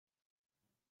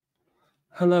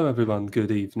Hello, everyone. Good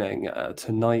evening.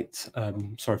 Tonight,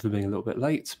 sorry for being a little bit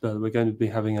late, but we're going to be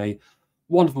having a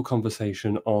wonderful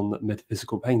conversation on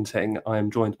metaphysical painting. I am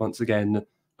joined once again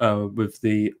with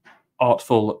the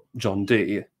artful John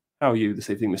Dee. How are you this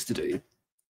evening, Mr. Dee?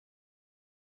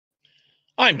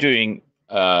 I'm doing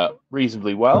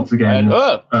reasonably well. Once again,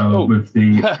 with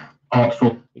the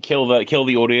artful. kill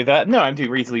the audio there. No, I'm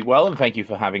doing reasonably well, and thank you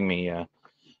for having me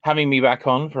back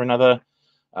on for another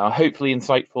hopefully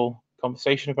insightful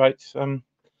conversation about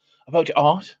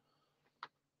art.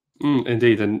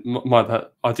 Indeed, and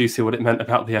I do see what it meant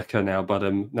about the echo now, but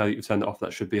now that you've turned it off,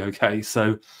 that should be okay.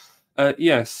 So,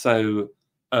 yes, so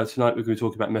tonight we're going to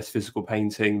talk about metaphysical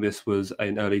painting. This was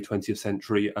an early 20th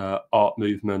century art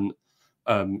movement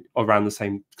around the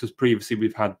same, because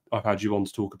previously I've had you on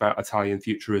to talk about Italian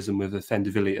Futurism with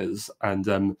Villiers,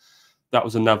 and that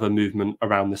was another movement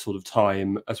around this sort of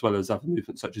time, as well as other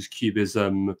movements such as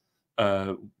Cubism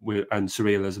and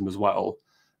Surrealism as well.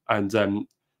 And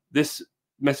this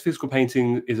metaphysical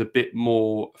painting is a bit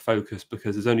more focused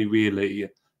because there's only really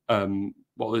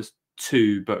there's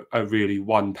two, but really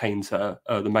one painter,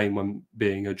 the main one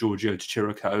being Giorgio de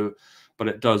Chirico, but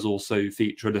it does also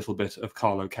feature a little bit of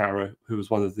Carlo Cara, who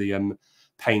was one of the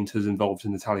painters involved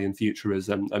in Italian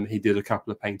Futurism. He did a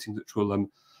couple of paintings which we'll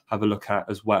have a look at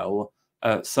as well.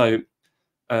 So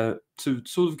to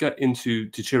sort of get into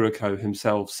de Chirico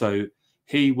himself, so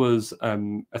he was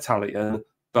Italian,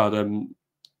 but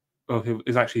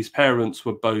his parents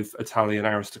were both Italian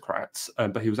aristocrats,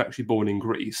 but he was actually born in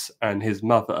Greece, and his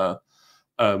mother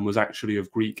was actually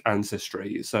of Greek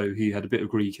ancestry, so he had a bit of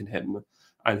Greek in him,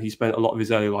 and he spent a lot of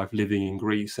his early life living in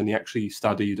Greece, and he actually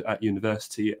studied at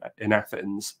university in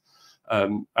Athens,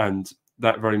 and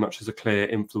that very much has a clear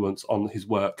influence on his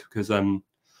work, because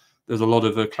there's a lot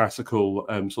of classical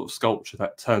sort of sculpture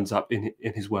that turns up in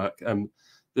his work.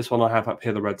 This one I have up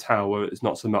here, the Red Tower, is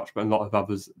not so much, but a lot of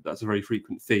others, that's a very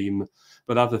frequent theme.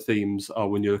 But other themes are,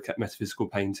 when you look at metaphysical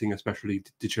painting, especially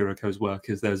de Chirico's work,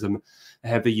 is there's a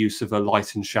heavy use of a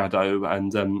light and shadow,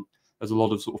 and there's a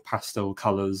lot of sort of pastel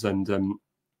colours, and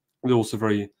they're also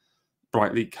very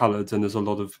brightly coloured, and there's a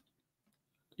lot of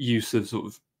use of sort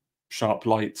of sharp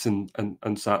lights and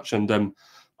such, and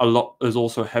there's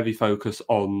also a heavy focus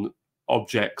on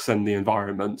objects and the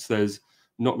environments. There's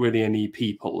not really any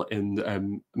people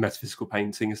in metaphysical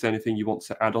painting. Is there anything you want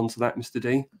to add on to that, Mr.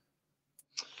 D?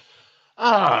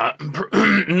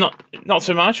 Not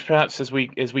so much. Perhaps as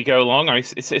we go along,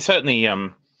 it's certainly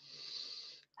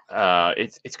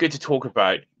it's good to talk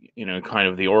about kind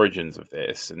of the origins of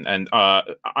this, and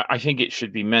I think it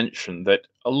should be mentioned that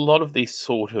a lot of these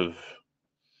sort of,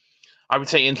 I would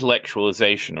say,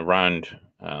 intellectualization around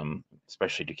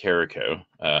especially de Chirico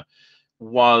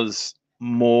was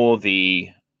more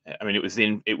it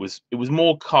was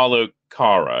more Carlo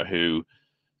Cara who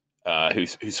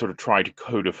sort of tried to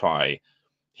codify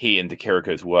he and de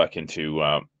Chirico's work into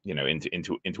a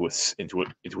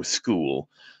school.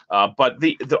 But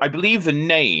I believe the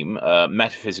name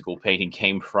metaphysical painting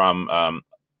came from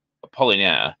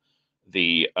Apollinaire,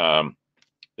 the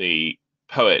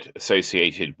poet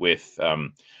associated with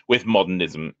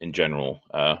modernism in general,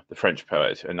 the French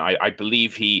poet, and I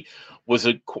believe he was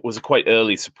a quite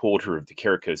early supporter of de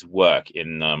Chirico's work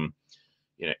in after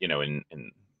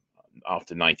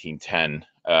 1910,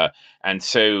 and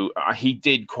so he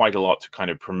did quite a lot to kind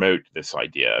of promote this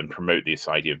idea and promote this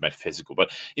idea of metaphysical.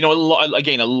 But a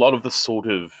lot of the sort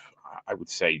of, I would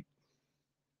say,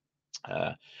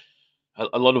 a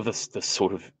lot of the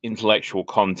sort of intellectual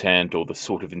content or the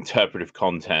sort of interpretive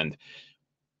content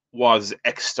was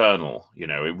external.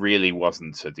 It really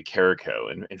wasn't de Chirico,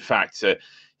 and in fact,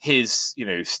 his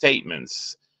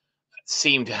statements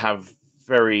seem to have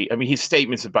his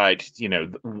statements about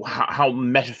how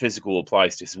metaphysical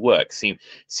applies to his work seem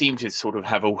to sort of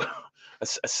have a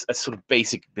sort of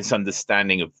basic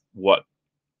misunderstanding of what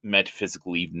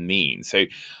metaphysical even means. So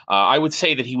I would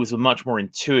say that he was a much more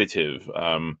intuitive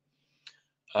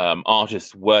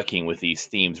artist working with these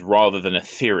themes rather than a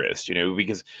theorist,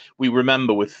 because we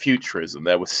remember with Futurism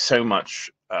there was so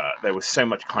much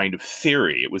kind of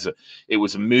theory. It was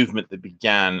a movement that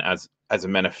began as a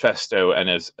manifesto and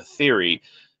as a theory,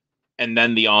 and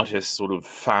then the artist sort of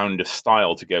found a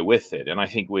style to go with it. And I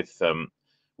think with de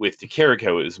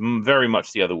Chirico, it was very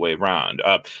much the other way around.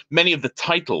 Many of the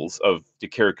titles of de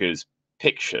Chirico's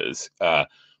pictures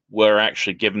were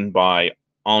actually given by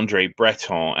André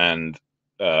Breton and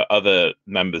other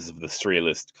members of the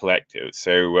Surrealist collective.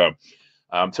 So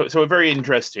a very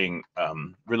interesting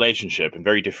relationship, and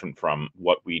very different from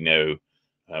what we know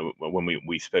when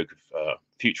we spoke of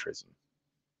Futurism.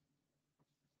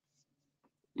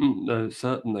 No,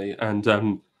 certainly, and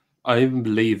I even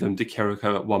believe De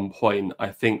Chirico at one point, I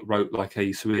think, wrote like a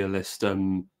surrealist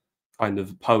kind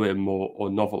of poem or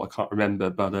novel. I can't remember,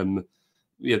 but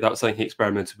yeah, that's something he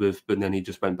experimented with. But then he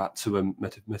just went back to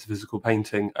metaphysical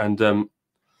painting, and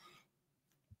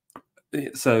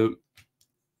so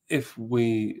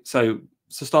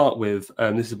to start with,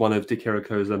 this is one of De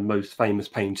Chirico's most famous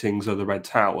paintings of the Red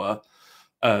Tower.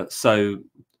 To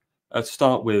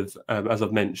start with, as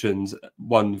I've mentioned,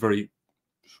 one very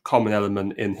common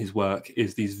element in his work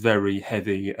is these very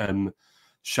heavy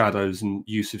shadows and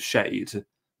use of shade,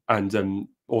 and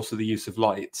also the use of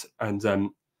light. And I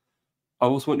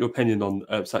also want your opinion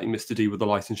on something, Mr. D, with the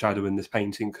light and shadow in this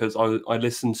painting, because I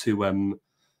listened to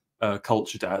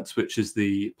Culture Dads, which is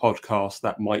the podcast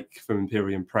that Mike from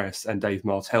Imperium Press and Dave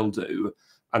Martell do,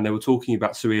 and they were talking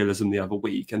about surrealism the other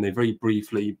week, and they very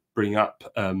briefly bring up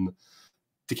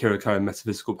De Chirico and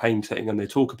metaphysical painting, and they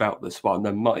talk about this one.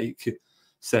 And Mike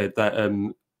said that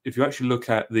if you actually look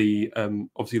at the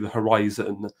obviously the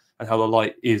horizon and how the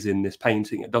light is in this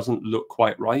painting, it doesn't look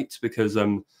quite right, because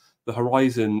the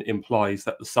horizon implies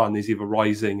that the sun is either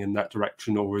rising in that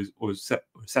direction or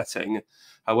setting.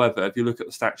 However, if you look at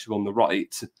the statue on the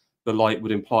right, the light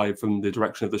would imply from the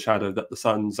direction of the shadow that the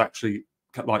sun's actually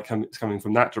coming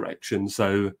from that direction.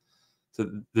 So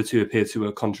the two appear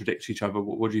to contradict each other.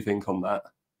 What do you think on that?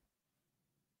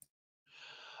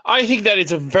 I think that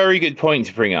it's a very good point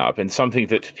to bring up, and something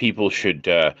that people should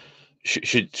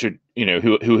who've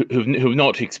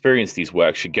not experienced these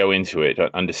works should go into it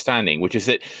understanding, which is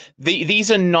that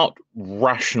these are not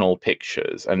rational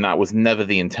pictures, and that was never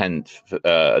the intent.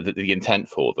 The intent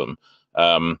for them.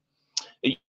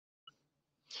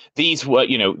 These were,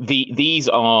 these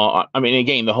are. I mean,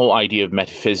 again, the whole idea of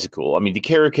metaphysical. I mean, De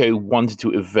Chirico wanted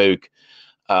to evoke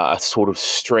a sort of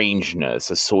strangeness,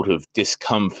 a sort of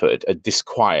discomfort, a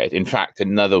disquiet. In fact,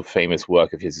 another famous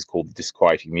work of his is called The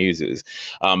Disquieting Muses.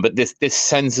 But this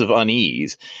sense of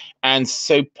unease. And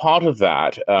so part of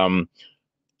that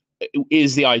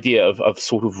is the idea of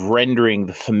sort of rendering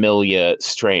the familiar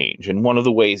strange. And one of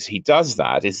the ways he does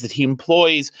that is that he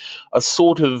employs a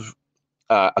sort of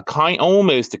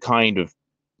almost a kind of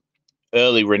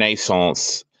early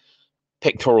Renaissance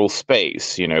pictorial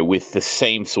space, with the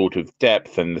same sort of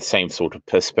depth and the same sort of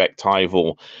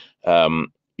perspectival,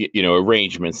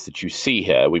 arrangements that you see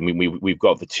here. We've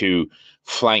got the two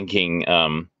flanking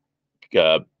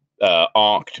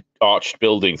arched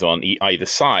buildings on either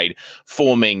side,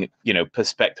 forming,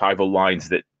 perspectival lines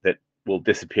that will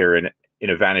disappear in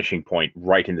a vanishing point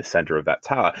right in the center of that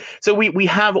tower. So we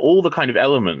have all the kind of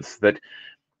elements that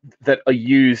are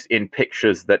used in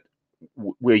pictures that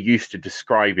we're used to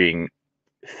describing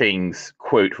things,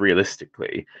 quote,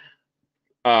 realistically,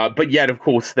 but yet, of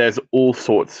course, there's all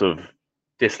sorts of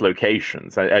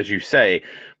dislocations. As you say,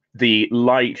 the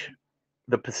light,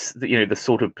 the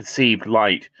sort of perceived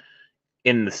light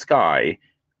in the sky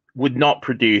would not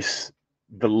produce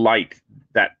the light,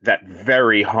 that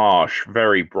very harsh,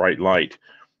 very bright light,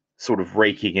 sort of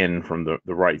raking in from the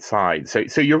right side.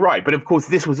 So you're right, but of course,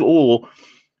 this was all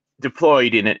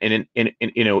deployed in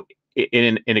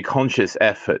a conscious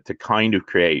effort to kind of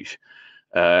create,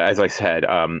 as I said,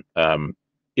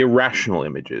 irrational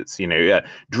images,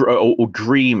 or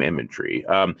dream imagery.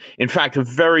 In fact, a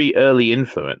very early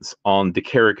influence on De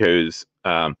Chirico's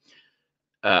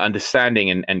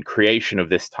understanding and creation of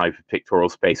this type of pictorial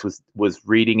space was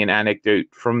reading an anecdote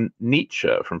from Nietzsche,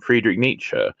 from Friedrich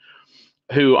Nietzsche,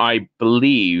 who I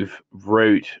believe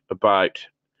wrote about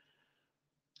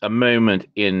a moment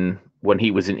when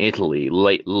he was in Italy,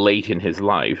 late in his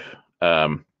life,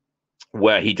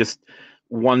 where he just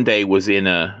one day was in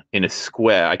a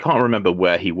square. I can't remember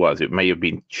where he was. It may have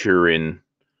been Turin.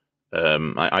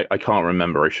 I can't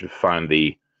remember. I should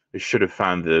have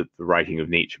found the writing of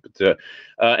Nietzsche. But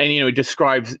and it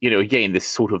describes, again, this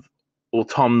sort of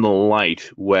autumnal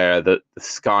light where the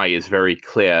sky is very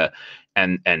clear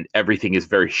and everything is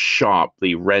very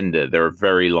sharply rendered. There are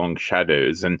very long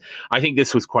shadows, and I think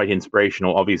this was quite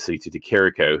inspirational, obviously, to De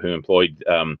Chirico, who employed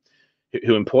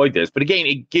this. But again,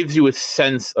 it gives you a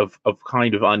sense of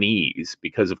kind of unease,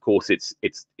 because of course it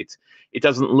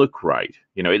doesn't look right.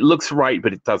 It looks right,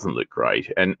 but it doesn't look right.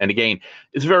 And again,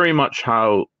 it's very much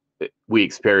how we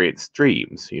experience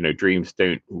dreams. Dreams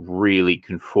don't really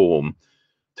conform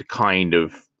to kind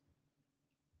of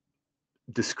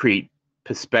discrete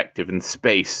perspective and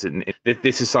space. And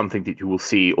this is something that you will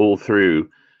see all through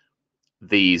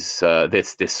these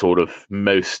this sort of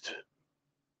most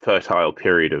fertile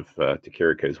period of De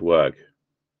Chirico's work.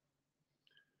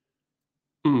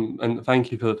 And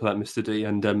thank you for that, Mr. D.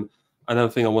 And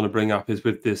another thing I want to bring up is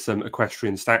with this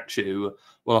equestrian statue.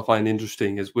 What I find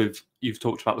interesting is you've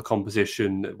talked about the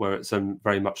composition where it's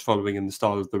very much following in the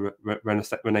style of the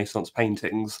Renaissance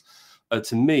paintings.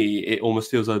 To me, it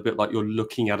almost feels a bit like you're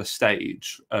looking at a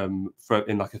stage in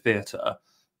like a theatre,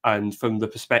 and from the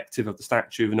perspective of the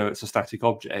statue, even though it's a static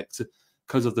object,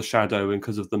 because of the shadow and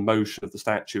because of the motion of the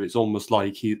statue, it's almost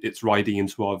like it's riding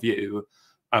into our view,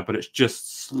 but it's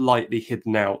just slightly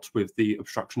hidden out with the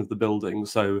obstruction of the building.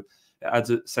 So it adds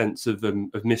a sense of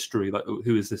mystery, like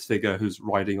who is this figure who's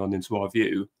riding on into our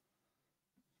view?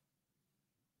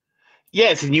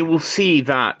 Yes, and you will see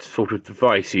that sort of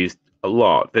device used a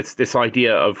lot. This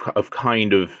idea of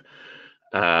kind of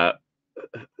uh,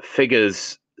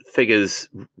 figures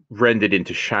rendered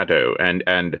into shadow, and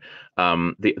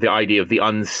the idea of the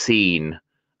unseen,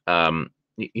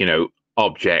 you know,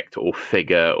 object or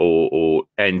figure or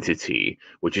entity,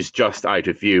 which is just out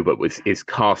of view but is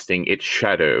casting its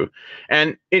shadow.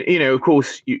 And you know, of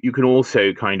course, you can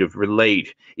also kind of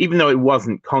relate, even though it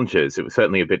wasn't conscious, it was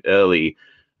certainly a bit early.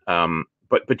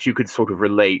 But you could sort of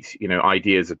relate, you know,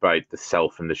 ideas about the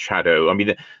self and the shadow. I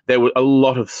mean, there were a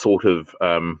lot of sort of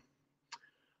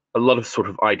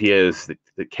ideas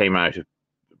that came out of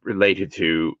related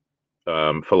to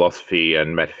philosophy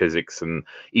and metaphysics, and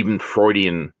even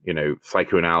Freudian, you know,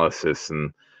 psychoanalysis,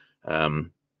 and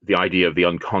the idea of the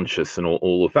unconscious, and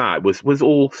all of that was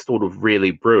all sort of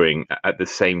really brewing at the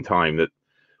same time that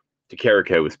de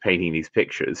Chirico was painting these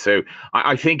pictures. So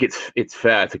I think it's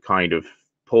fair to kind of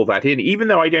pull that in, even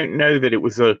though I don't know that it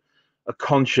was a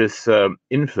conscious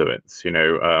influence. You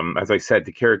know, as I said,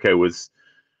 de Chirico was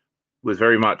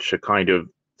very much a kind of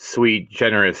sweet,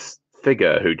 generous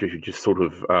figure who just sort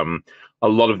of a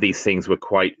lot of these things were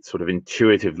quite sort of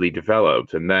intuitively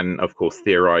developed, and then of course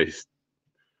theorized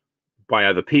by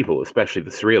other people, especially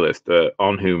the surrealists,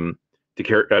 on whom de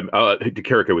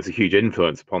Chirico was a huge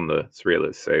influence upon the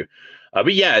surrealists. So,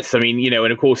 but yes, I mean, you know,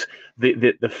 and of course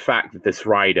the fact that this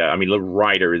rider, I mean, the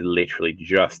rider is literally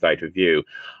just out of view.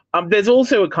 There's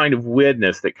also a kind of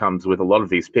weirdness that comes with a lot of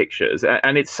these pictures,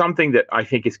 and it's something that I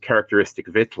think is characteristic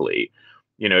of Italy.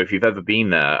 You know, if you've ever been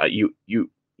there, you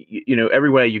know,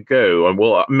 everywhere you go, and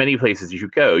well, many places you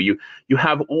go, you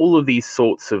have all of these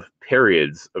sorts of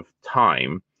periods of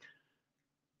time,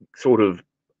 sort of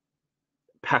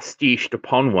pastiched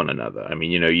upon one another. I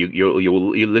mean, you know,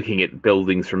 you're looking at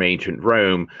buildings from ancient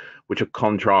Rome, which are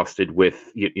contrasted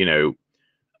with you know,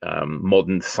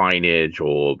 modern signage,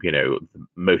 or you know,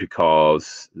 motor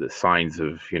cars, the signs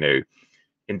of, you know,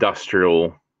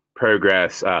 industrial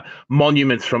progress,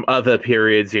 monuments from other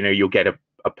periods. You know, you'll get a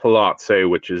palazzo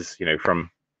which is, you know,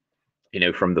 from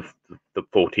the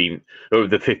 14th or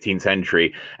the 15th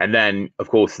century, and then of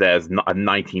course there's a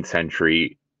 19th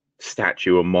century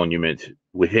statue or monument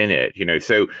within it. You know,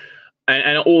 so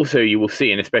and also you will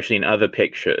see, and especially in other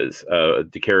pictures,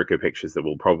 de Chirico pictures that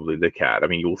we'll probably look at, I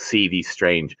mean, you'll see these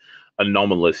strange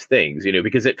anomalous things, you know,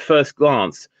 because at first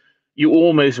glance you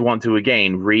almost want to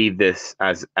again read this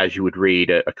as you would read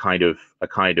a kind of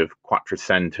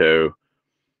Quattrocento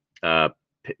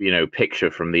you know,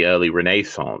 picture from the early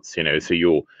Renaissance. You know, so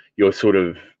you're sort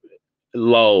of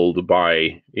lulled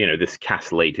by, you know, this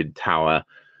castellated tower,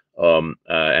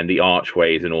 and the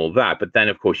archways and all that. But then,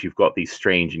 of course, you've got these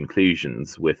strange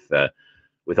inclusions with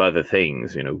other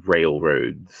things, you know,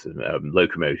 railroads,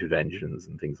 locomotive engines,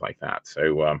 and things like that.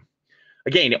 So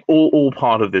again, all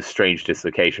part of this strange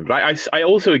dislocation. But I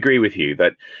also agree with you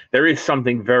that there is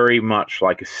something very much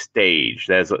like a stage.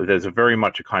 There's a very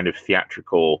much a kind of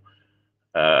theatrical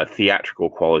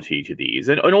quality to these,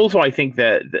 and also I think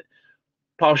that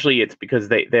partially it's because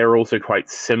they're also quite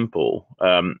simple.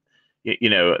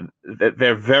 You know,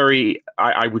 they're very,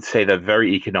 I would say they're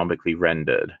very economically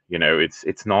rendered. You know,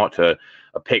 it's not a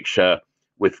picture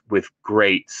with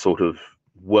great sort of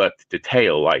worked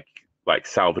detail like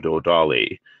Salvador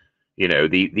Dali. You know,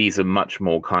 these are much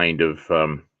more kind of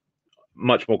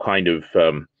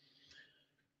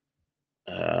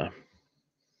uh,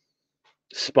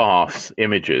 sparse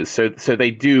images. So they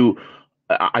do.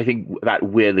 I think that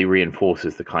weirdly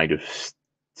reinforces the kind of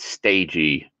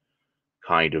stagey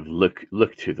kind of look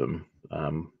to them.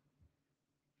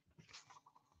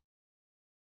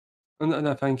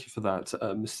 No, thank you for that,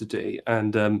 Mr. D.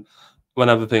 And one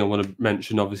other thing I want to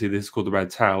mention, obviously, this is called the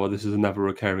Red Tower. This is another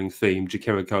recurring theme. de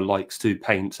Chirico likes to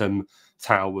paint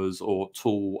towers or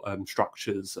tall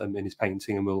structures in his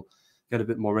painting, and we'll get a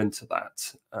bit more into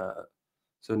that.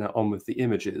 So now on with the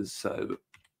images. So,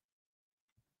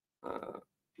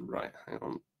 right, hang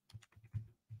on.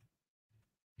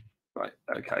 Right,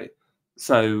 okay.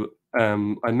 So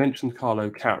I mentioned Carlo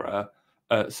Carra.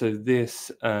 So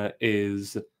this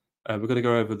is we're going to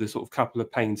go over the sort of couple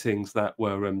of paintings that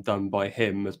were done by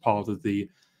him as part of the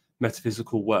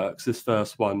metaphysical works. This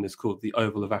first one is called The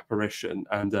Oval of Apparition,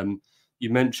 and you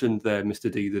mentioned there,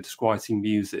 Mr. D, the Disquieting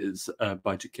Muses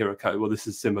by Chirico. Well, this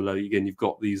is similar. Again, you've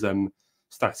got these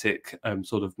static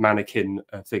sort of mannequin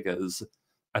figures,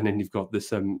 and then you've got this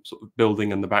sort of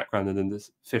building in the background, and then this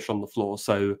fish on the floor.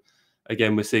 So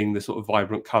again, we're seeing this sort of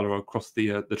vibrant color across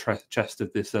the chest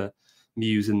of this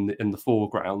muse in the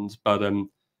foreground. But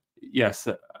yes,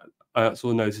 I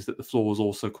also noticed that the floor is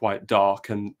also quite dark,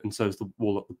 and so is the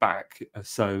wall at the back.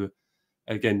 So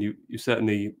again, you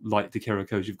certainly like the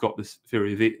Chirico's. You've got this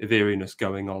theory of eeriness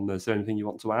going on. Is there anything you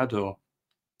want to add, or?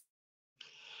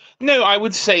 No, I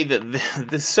would say that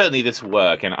this certainly this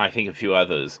work, and I think a few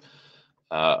others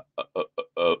of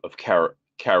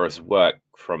Kara's work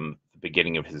from the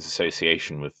beginning of his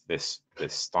association with this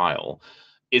style,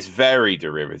 is very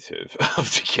derivative of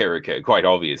De Chirico, quite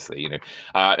obviously,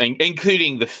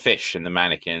 including the fish and the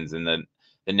mannequins and the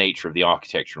nature of the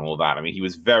architecture and all that. I mean, he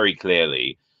was very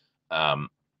clearly,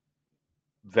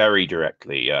 very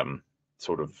directly,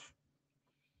 sort of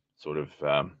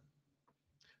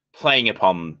playing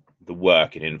upon the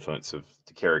work and influence of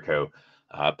De Chirico,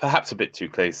 perhaps a bit too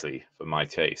closely for my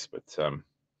taste,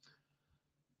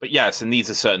 but yes, and these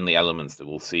are certainly elements that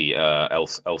we'll see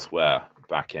elsewhere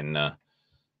back in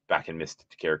Mr.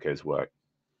 De Chirico's work.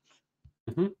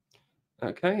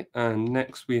 Okay, and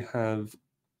next we have.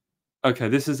 Okay,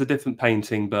 this is a different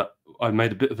painting, but I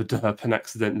made a bit of a derp and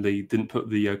accidentally didn't put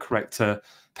the correct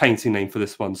painting name for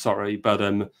this one. Sorry,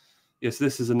 but yes,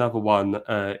 this is another one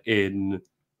in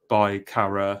by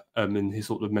Kara in his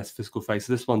sort of metaphysical face.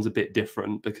 This one's a bit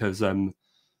different because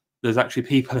there's actually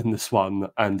people in this one,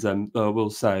 and I will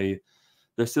say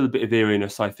there's still a bit of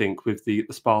eeriness, I think, with the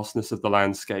sparseness of the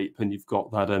landscape, and you've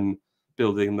got that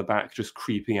building in the back just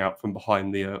creeping out from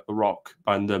behind the rock,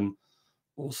 and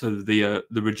also the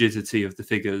rigidity of the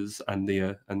figures and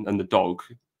the dog.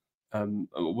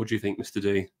 What do you think, Mr.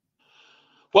 D?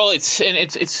 Well, it's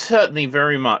certainly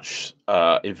very much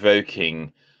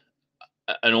evoking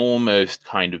an almost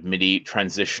kind of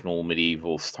transitional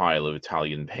medieval style of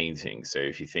Italian painting. So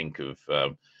if you think of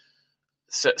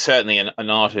certainly an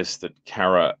artist that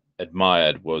Kara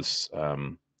admired was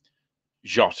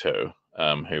Giotto,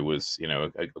 who was,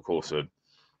 of course, a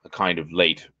kind of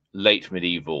late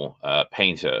medieval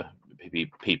painter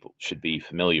people should be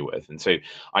familiar with. And so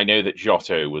I know that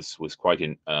Giotto was quite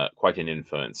an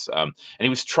influence, and he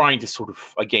was trying to sort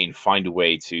of again find a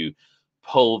way to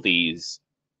pull these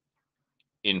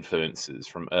influences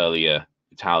from earlier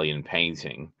Italian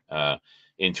painting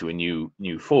into a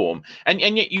new form, and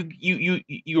yet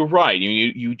you're right.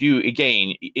 You do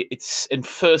again. It's in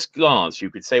first glance you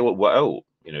could say, well,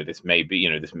 this may be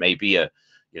a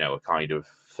a kind of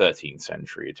 13th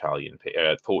century Italian,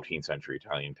 14th century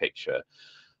Italian picture,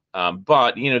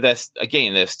 but there's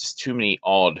just too many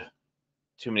odd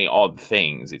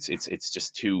things. It's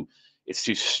just too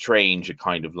strange a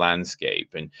kind of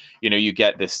landscape, and you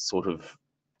get this sort of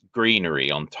greenery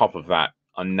on top of that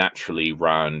unnaturally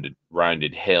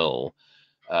rounded hill,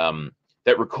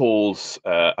 that recalls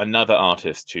another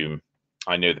artist whom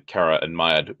I know that Kara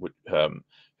admired,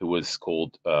 who was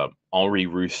called Henri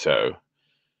Rousseau,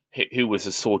 who was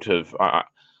a sort of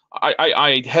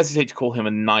I hesitate to call him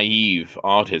a naive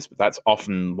artist, but that's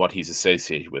often what he's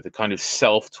associated with, a kind of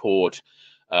self-taught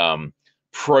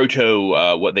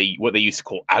proto what they used to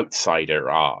call outsider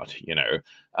art,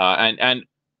 and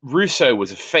Rousseau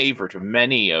was a favorite of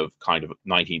many of kind of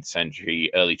 19th century,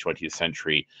 early 20th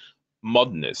century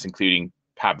modernists, including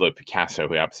Pablo Picasso,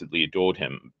 who absolutely adored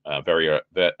him very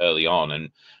early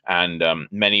on, and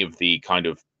many of the kind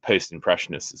of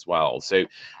post-impressionists as well. So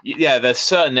yeah, there's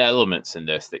certain elements in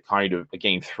this that kind of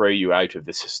again throw you out of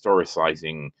this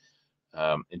historicizing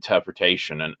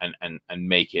interpretation and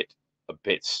make it a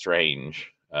bit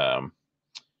strange.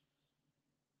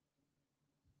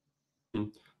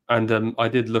 And I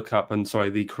did look up, and sorry,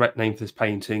 the correct name for this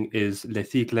painting is Les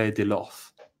Figles de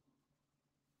l'Oth.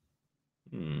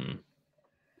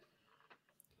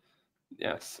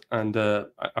 Yes, and I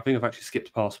think I've actually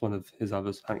skipped past one of his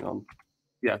others. Hang on.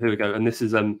 Yeah, here we go. And this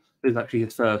is actually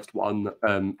his first one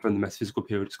from the metaphysical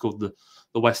period. It's called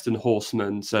the Western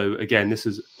Horseman. So again, this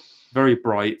is very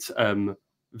bright,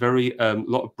 very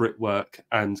lot of brickwork,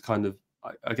 and kind of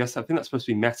I guess I think that's supposed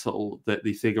to be metal that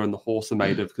the figure and the horse are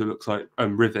made of, because it looks like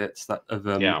rivets that have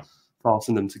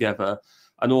fastened them together.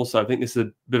 And also, I think this is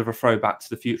a bit of a throwback to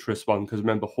the futurist one, because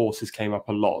remember, horses came up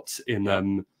a lot in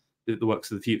the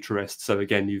works of the futurists. So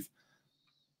again, you've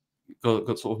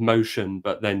got sort of motion,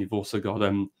 but then you've also got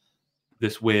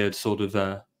this weird sort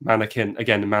of mannequin,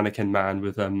 again, a mannequin man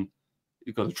with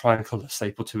you've got a triangle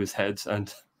stapled to his head.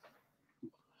 And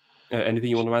anything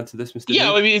you want to add to this, Mr.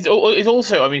 Yeah, Dee? I mean, it's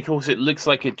also, I mean, of course, it looks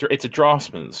like it's a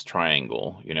draftsman's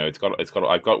triangle. You know,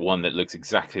 I've got one that looks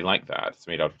exactly like that. It's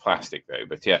made out of plastic though.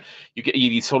 But yeah, you get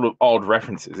these sort of odd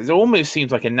references. It almost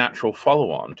seems like a natural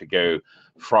follow-on to go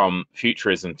from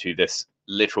futurism to this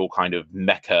literal kind of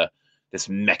this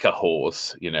mecha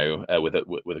horse, you know, with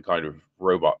a kind of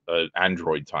robot,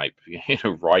 android type, you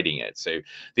know, riding it. So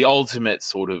the ultimate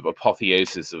sort of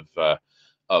apotheosis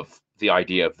of the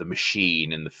idea of the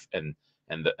machine and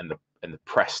the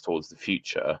press towards the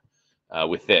future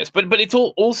with this, but it's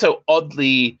also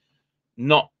oddly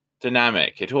not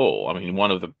dynamic at all. I mean,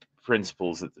 one of the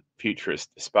principles that the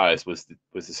futurists espoused was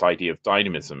this idea of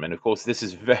dynamism, and of course, this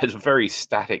is a very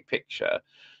static picture.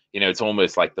 You know, it's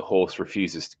almost like the horse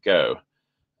refuses to go.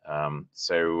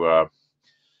 So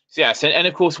yes, and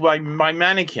of course, my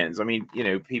mannequins. I mean, you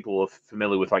know, people are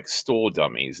familiar with like store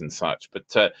dummies and such, but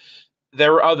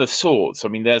there are other sorts. I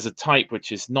mean, there's a type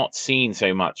which is not seen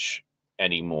so much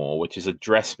anymore, which is a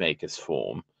dressmaker's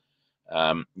form.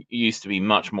 It used to be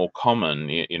much more common.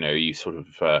 You know, you sort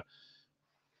of,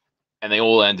 and they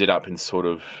all ended up in sort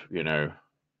of, you know,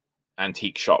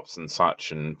 antique shops and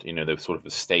such, and you know, they're sort of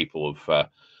a staple of a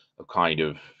kind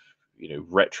of, you know,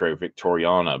 retro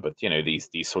Victoriana. But you know, these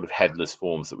sort of headless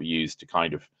forms that were used to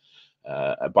kind of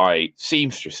by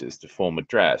seamstresses to form a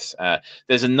dress.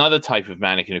 There's another type of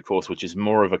mannequin, of course, which is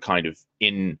more of a kind of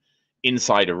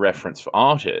inside a reference for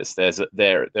artists.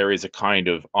 There is a kind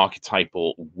of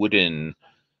archetypal wooden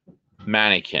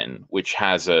mannequin which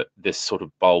has this sort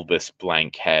of bulbous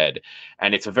blank head,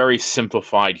 and it's a very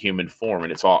simplified human form,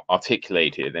 and it's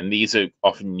articulated. And these are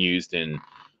often used in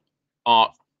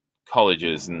art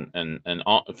colleges and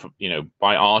art, you know,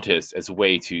 by artists as a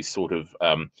way to sort of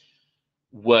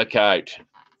work out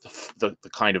the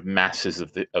kind of masses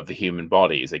of the human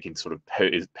bodies. They can sort of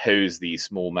pose these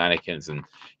small mannequins and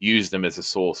use them as a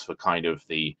source for kind of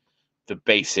the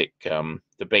basic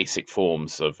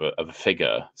forms of a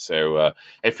figure. So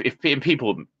if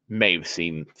people may have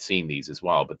seen these as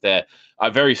well, but they're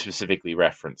very specifically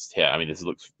referenced here. I mean, this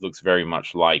looks very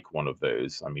much like one of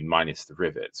those. I mean, minus the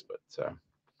rivets, but.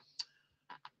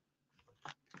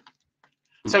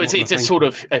 So it's a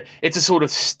sort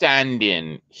of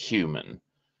stand-in human,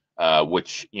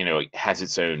 which, you know, has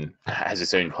its own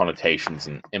connotations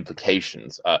and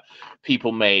implications.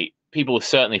 People are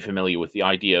certainly familiar with the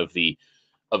idea of the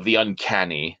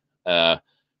uncanny,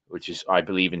 which is, I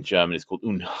believe, in German is called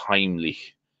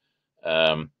unheimlich.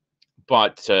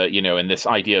 But you know, and this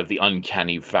idea of the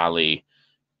uncanny valley,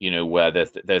 you know, where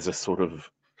there's a sort of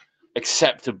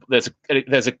acceptable, there's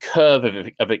a curve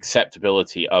of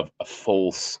acceptability of a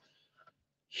false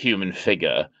human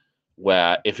figure,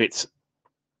 where if it's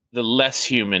the less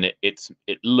human it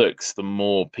looks, the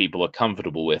more people are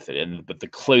comfortable with it, but the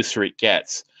closer it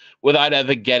gets, without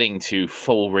ever getting to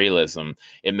full realism,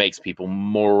 it makes people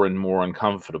more and more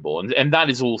uncomfortable. And that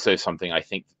is also something I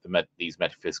think that these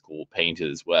metaphysical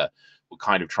painters were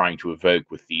kind of trying to evoke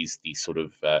with these sort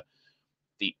of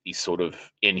these sort of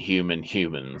inhuman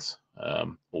humans,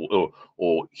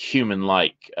 or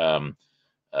human-like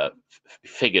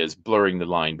figures, blurring the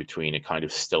line between a kind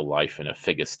of still life and a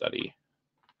figure study.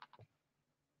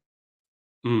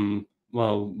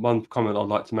 Well, one comment I'd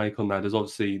like to make on that is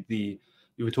obviously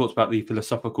you were talked about the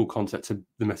philosophical concepts of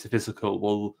the metaphysical.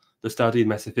 Well, the study of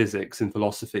metaphysics in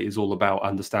philosophy is all about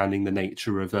understanding the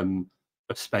nature of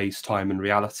space, time, and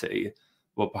reality.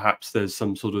 Well, perhaps there's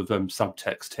some sort of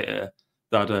subtext here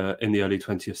that in the early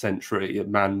 20th century,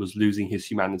 man was losing his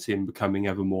humanity and becoming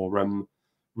ever more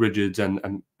rigid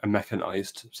and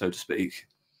mechanized, so to speak.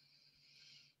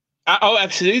 Oh,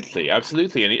 absolutely,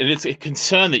 absolutely, and it's a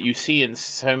concern that you see in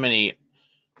so many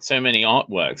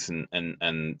artworks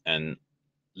and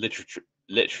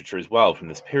literature as well from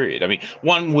this period. I mean,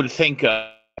 one would think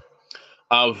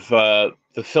of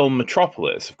the film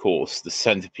Metropolis, of course, the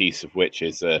centerpiece of which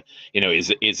is an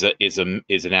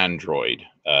android,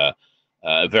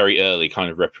 a very early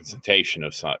kind of representation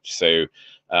of such. So,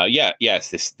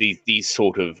 these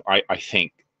sort of I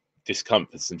think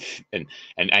discomforts and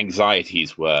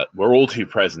anxieties were all too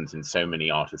present in so many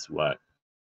artists' work.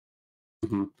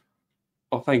 Mm-hmm.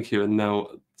 Oh, thank you. And now,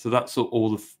 so that's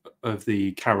all of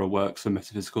the Kara works and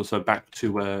metaphysical. So back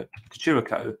to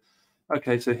Chiriko.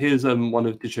 Okay, so here's one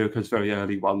of Chiriko's very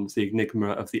early ones, the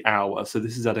Enigma of the Hour. So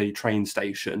this is at a train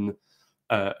station.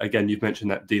 Again, you've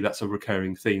mentioned that, Dee, that's a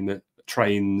recurring theme, that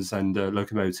trains and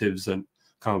locomotives and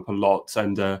come up a lot.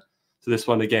 And so this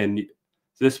one, again,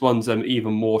 this one's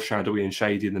even more shadowy and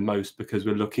shady than most, because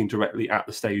we're looking directly at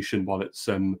the station while it's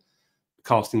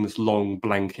casting this long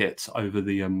blanket over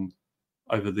the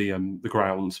the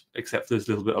ground, except there's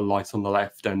a little bit of light on the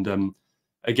left. And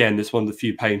again, it's one of the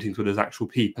few paintings where there's actual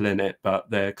people in it, but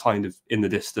they're kind of in the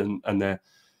distance, and they're,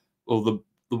 well,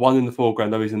 the one in the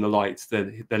foreground, though, is in the light.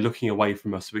 They're looking away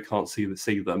from us, so we can't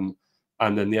see them.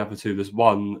 And then the other two, there's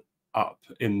one up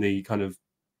in the kind of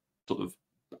sort of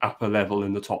upper level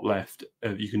in the top left,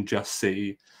 you can just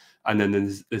see, and then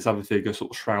there's this other figure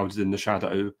sort of shrouded in the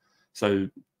shadow. So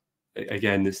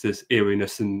again, there's this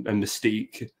eeriness and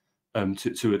mystique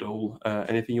to it all.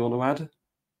 Anything you want to add?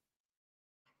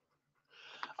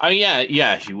 Oh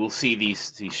yeah, you will see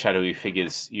these shadowy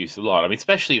figures used a lot. I mean,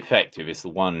 especially effective is the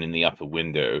one in the upper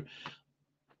window,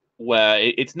 where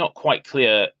it's not quite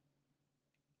clear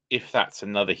if that's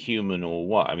another human or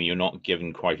what. I mean, you're not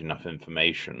given quite enough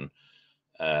information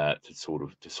to sort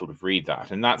of read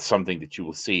that, and that's something that you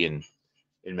will see in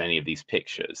many of these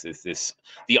pictures. Is this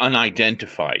the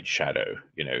unidentified shadow?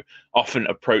 You know, often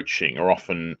approaching or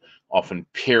often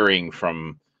peering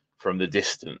from the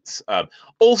distance.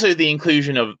 Also, the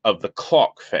inclusion of the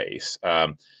clock face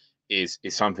is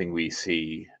something we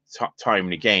see time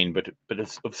and again, but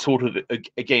it sort of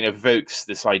again evokes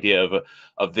this idea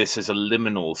of this as a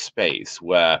liminal space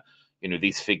where, you know,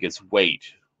 these figures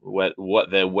wait, what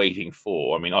they're waiting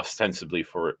for. I mean, ostensibly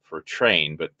for a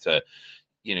train, but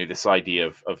you know, this idea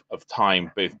of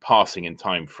time both passing and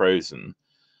time frozen.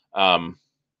 Yeah,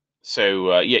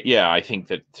 I think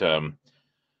that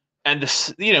and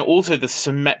this, you know, also the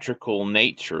symmetrical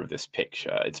nature of this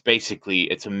picture.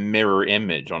 It's a mirror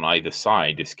image on either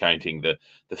side, discounting the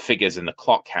figures in the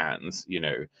clock hands, you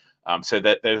know. So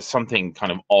that there's something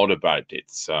kind of odd about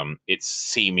its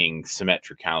seeming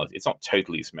symmetricality. It's not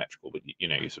totally symmetrical, but you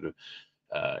know,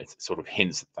 it sort of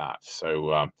hints at that.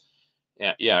 So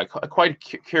quite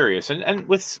curious. And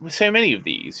with so many of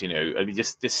these, you know, I mean,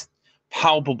 just this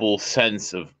palpable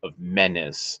sense of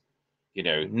menace. You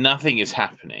know, nothing is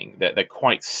happening. They're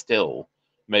quite still,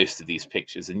 most of these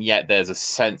pictures, and yet there's a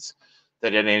sense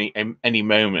that at any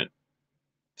moment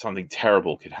something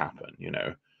terrible could happen. You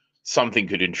know, something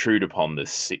could intrude upon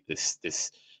this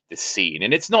scene,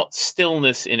 and it's not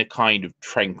stillness in a kind of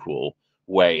tranquil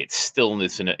way. It's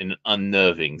stillness in an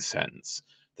unnerving sense,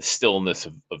 the stillness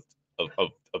of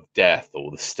death,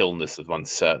 or the stillness of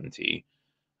uncertainty.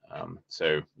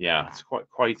 So yeah, it's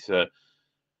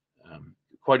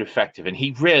quite effective. And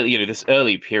he really, you know, this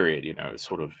early period, you know,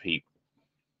 sort of he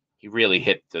really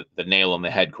hit the nail on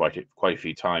the head quite a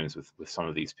few times with some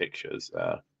of these pictures.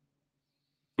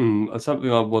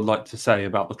 Something I would like to say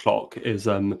about the clock is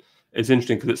it's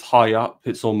interesting because it's high up.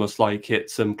 It's almost like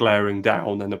it's glaring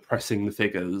down and oppressing the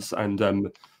figures. And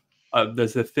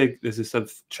there's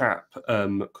this chap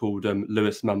called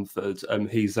Lewis Mumford.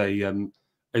 He's an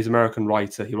American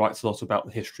writer. He writes a lot about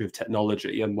the history of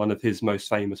technology, and one of his most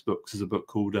famous books is a book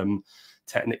called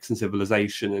Technics and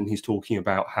Civilization. And he's talking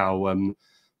about how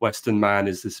Western man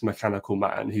is this mechanical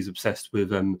man. He's obsessed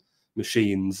with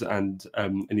machines, and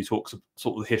he talks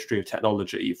sort of the history of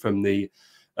technology from the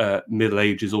Middle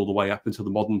Ages all the way up until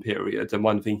the modern period. And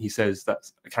one thing he says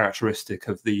that's a characteristic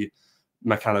of the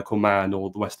mechanical man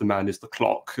or the Western man is the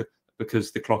clock,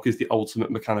 because the clock is the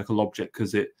ultimate mechanical object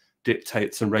because it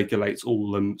dictates and regulates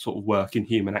all sort of work in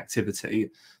human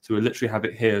activity. So we literally have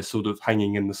it here sort of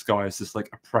hanging in the sky as this like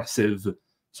oppressive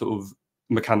sort of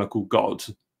mechanical god,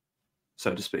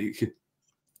 so to speak.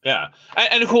 Yeah,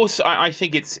 and of course I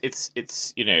think it's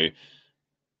you know,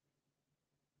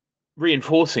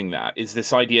 reinforcing that is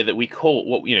this idea that we call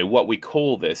what we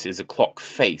call this is a clock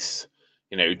face.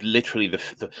 You know, literally the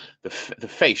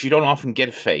face. You don't often get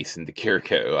a face in the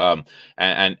Kiriko,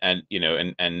 and you know,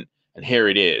 and here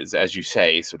it is, as you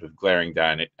say, sort of glaring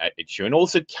down at you, and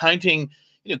also counting.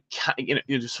 You know,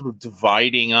 you're just sort of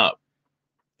dividing up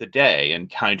the day and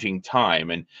counting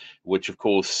time, and which of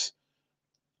course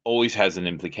always has an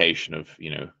implication of, you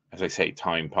know, as I say,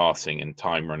 time passing and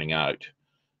time running out.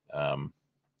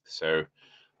 So,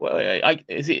 well, I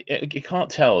can't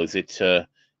tell. Is it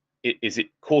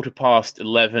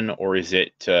 11:15, or is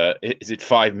it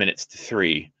 5 minutes to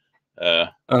 3? Yeah,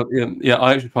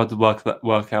 I actually tried to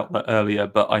work out that earlier,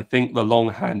 but I think the long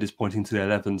hand is pointing to the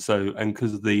 11. So, and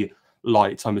because of the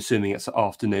light, I'm assuming it's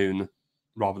afternoon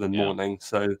rather than morning.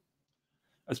 So,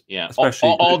 Yeah,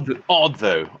 especially odd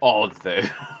though.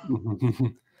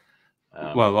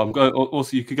 Well, I'm going.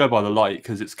 Also, you could go by the light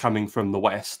because it's coming from the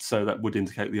west, so that would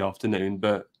indicate the afternoon.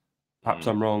 But perhaps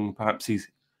I'm wrong. Perhaps he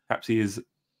is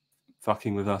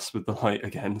fucking with us with the light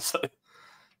again. So,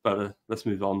 but let's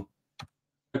move on.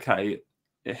 Okay,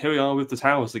 here we are with the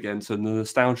towers again. So the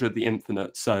nostalgia of the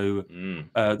infinite. So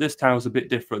this tower's a bit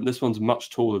different. This one's much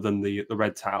taller than the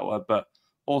red tower, but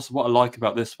Also, what I like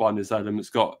about this one is that it's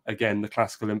got, again, the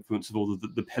classical influence of all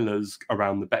the pillars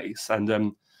around the base. And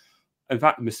in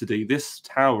fact, Mr. D, this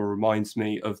tower reminds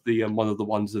me of the one of the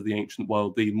ones of the ancient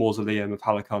world, the Mausoleum of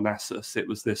Halicarnassus. It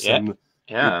was this yeah,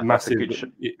 that's a massive,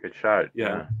 good shout.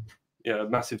 yeah,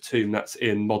 massive tomb that's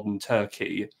in modern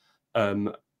Turkey.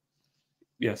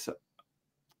 Yes,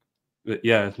 but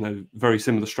yeah, no, very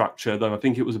similar structure, though I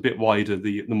think it was a bit wider,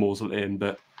 the mausoleum,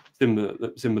 but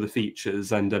similar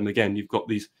features. And again, you've got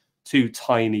these two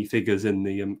tiny figures in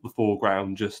the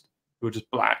foreground, who are just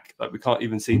black. Like, we can't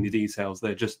even see any details.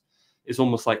 They're just, it's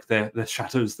almost like they're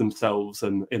shadows themselves,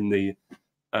 and in the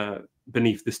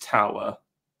beneath this tower.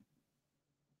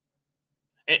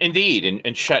 Indeed,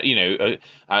 and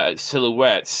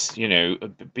silhouettes,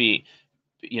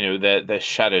 their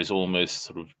shadows almost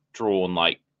sort of drawn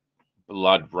like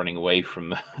blood running away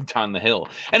from down the hill.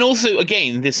 And also,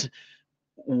 again,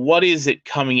 what is it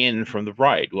coming in from the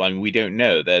right? Well, I mean, we don't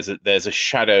know. There's a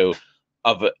shadow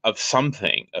of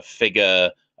something, a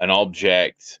figure, an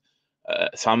object,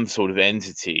 some sort of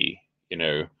entity,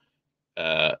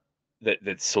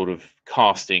 that's sort of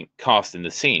cast in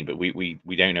the scene, but we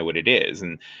don't know what it is,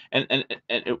 and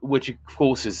which of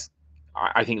course is,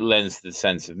 I think, lends to the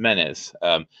sense of menace,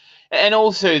 and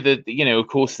also of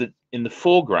course, that in the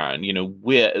foreground,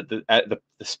 we're the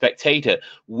spectator,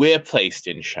 we're placed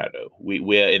in shadow.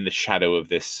 We're in the shadow of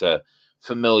this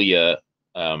familiar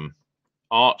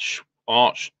arch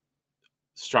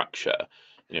structure,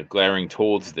 glaring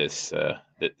towards this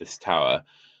tower.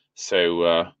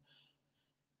 So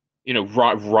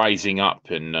rising up,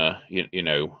 and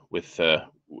with the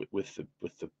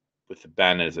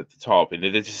banners at the top, and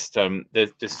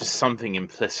there's just something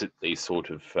implicitly sort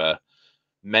of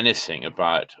menacing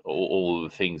about all the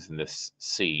things in this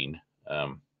scene.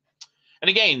 And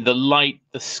again,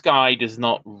 the sky does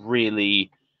not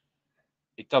really,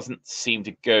 it doesn't seem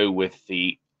to go with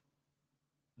the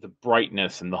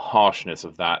brightness and the harshness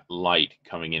of that light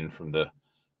coming in from the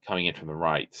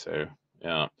right. So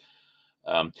yeah.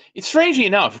 It's strangely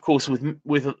enough, of course,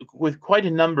 with quite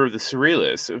a number of the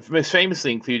surrealists, most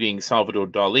famously including Salvador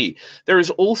Dali, there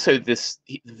is also this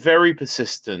very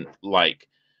persistent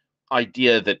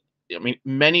idea that, I mean,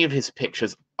 many of his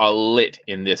pictures are lit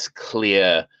in this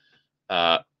clear,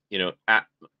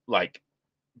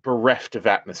 bereft of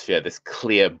atmosphere, this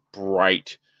clear,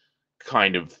 bright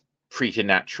kind of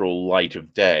preternatural light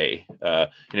of day.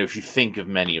 If you think of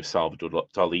many of Salvador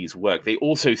Dali's work, they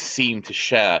also seem to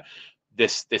share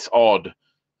this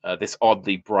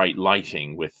oddly bright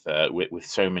lighting with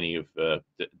so many of de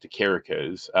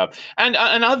Chirico's and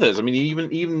others. I mean,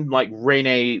 even like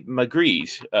Rene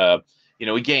Magritte.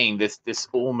 Again, this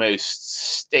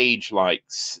almost stage-like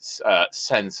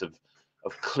sense of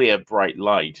clear, bright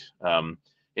light.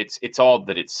 It's odd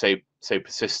that it's so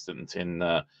persistent in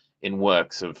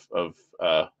works of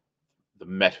the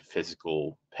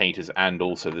metaphysical painters and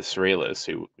also the surrealists,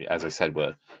 who, as I said,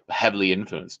 were heavily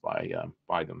influenced by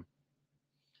them.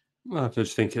 Well, I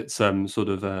just think it's sort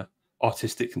of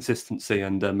artistic consistency,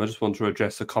 and I just want to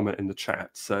address a comment in the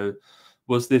chat. So,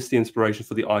 was this the inspiration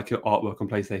for the Ico artwork on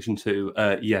PlayStation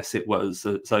 2? Yes, it was.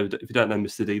 So, if you don't know,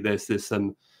 Mr. D, there's this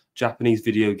Japanese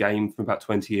video game from about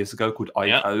 20 years ago called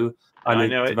Ico, and I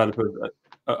know the developer.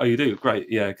 Oh, you do? Great,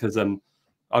 yeah, because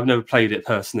I've never played it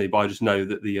personally, but I just know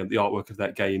that the artwork of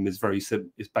that game is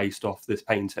is based off this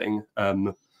painting.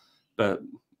 But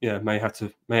yeah, may have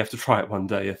to try it one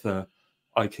day if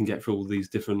I can get through all these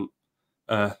different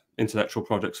intellectual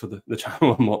projects for the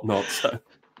channel and whatnot. So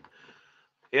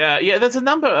yeah, there's a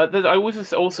number that I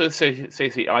was also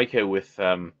associate Ico with.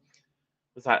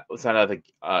 Was that other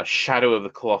Shadow of the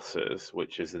Colossus,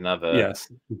 which is another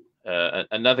yes,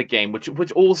 another game which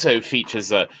also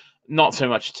features not so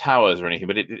much towers or anything,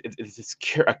 but it's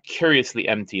a curiously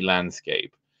empty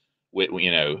landscape with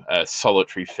a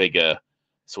solitary figure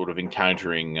sort of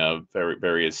encountering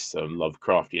various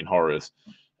Lovecraftian horrors.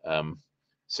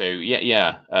 So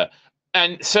yeah,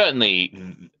 and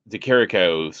certainly de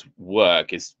Chirico's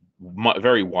work is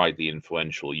very widely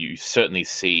influential. You certainly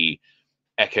see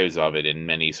echoes of it in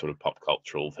many sort of pop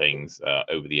cultural things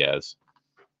over the years.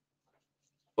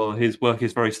 well, his work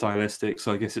is very stylistic,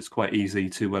 so I guess it's quite easy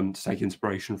to take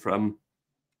inspiration from.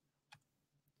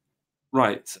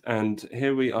 Right, and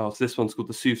here we are. So this one's called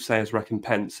the Soothsayer's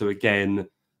Recompense. So again,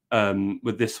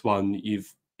 with this one,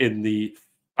 you've in the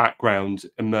background,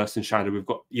 immersed in shadow, we've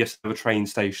got a train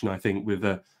station, I think, with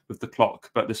the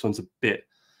clock, but this one's a bit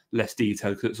less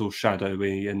detailed because it's all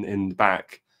shadowy in the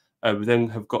back. We then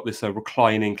have got this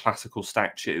reclining classical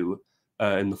statue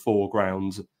in the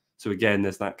foreground. So again,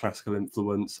 there's that classical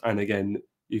influence, and again,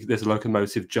 there's a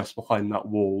locomotive just behind that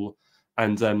wall.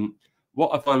 And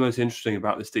What I find most interesting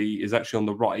about this, Dee, is actually on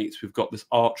the right, we've got this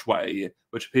archway,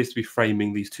 which appears to be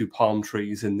framing these two palm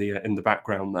trees in the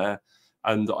background there.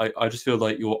 And I just feel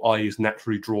like your eye is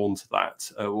naturally drawn to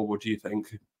that. What do you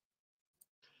think?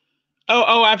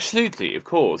 Oh, absolutely. Of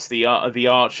course, the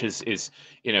arch is is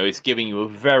giving you a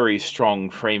very strong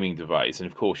framing device, and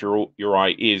of course your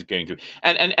eye is going to,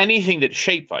 and anything that's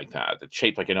shaped like that, that's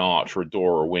shaped like an arch or a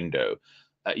door or a window,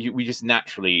 we just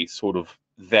naturally sort of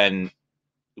then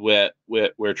we're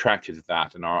attracted to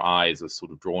that, and our eyes are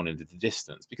sort of drawn into the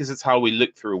distance because it's how we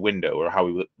look through a window or how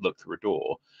we look through a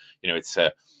door. It's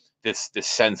this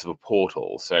sense of a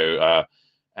portal. So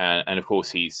and of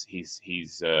course he's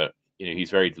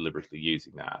very deliberately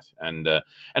using that, and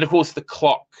of course the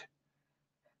clock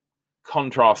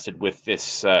contrasted with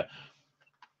this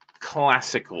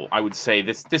classical. I would say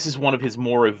this is one of his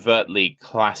more overtly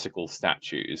classical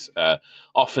statues.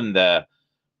 Often they're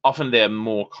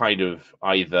more kind of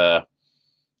either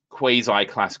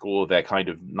quasi-classical or they're kind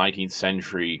of 19th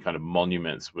century kind of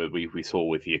monuments where we saw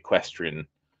with the equestrian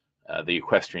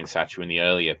statue in the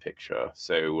earlier picture.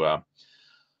 So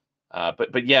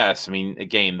but yes, I mean,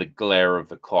 again, the glare of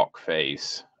the clock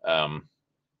face, over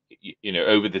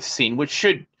this scene, which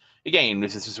should, again,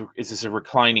 is this a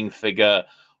reclining figure,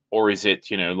 or is it,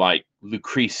 like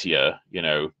Lucretia,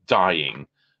 dying?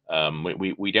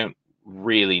 We don't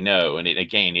really know, and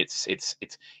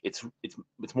it's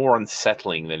more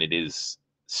unsettling than it is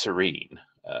serene.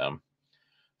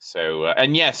 So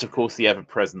and yes, of course, the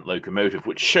ever-present locomotive,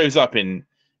 which shows up in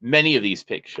many of these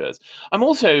pictures. I'm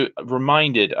also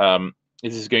reminded,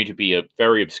 this is going to be a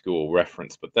very obscure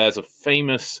reference, but there's a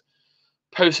famous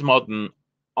postmodern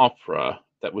opera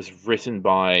that was written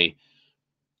by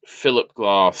Philip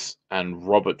Glass and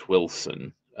Robert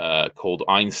Wilson, called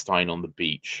Einstein on the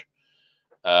Beach.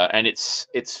 And it's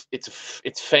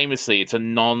famously, it's a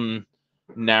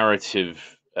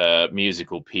non-narrative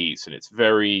musical piece, and it's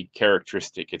very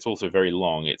characteristic. It's also very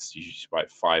long. It's usually about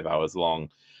 5 hours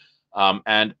long.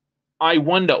 And I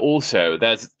wonder also,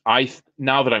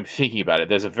 now that I'm thinking about it,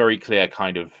 there's a very clear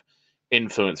kind of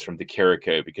influence from De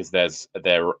Chirico, because there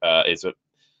is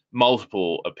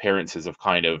multiple appearances of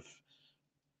kind of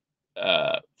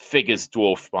figures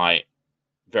dwarfed by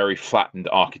very flattened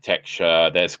architecture.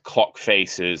 There's clock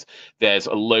faces. There's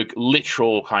a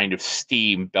literal kind of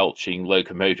steam belching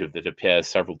locomotive that appears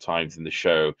several times in the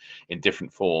show in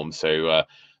different forms. So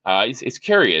it's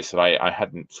curious that I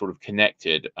hadn't sort of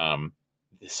connected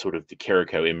this sort of De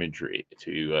Chirico imagery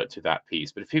to that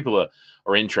piece. But if people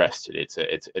are interested, it's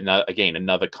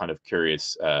another kind of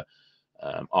curious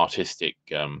artistic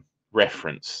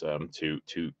reference to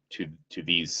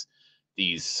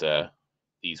these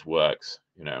works.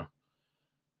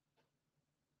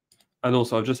 And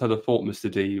also, I've just had a thought,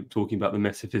 Mr. D, talking about the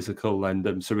metaphysical and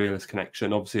surrealist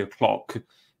connection. Obviously, a clock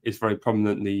is very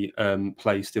prominently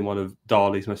placed in one of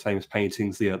Dali's most famous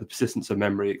paintings, the Persistence of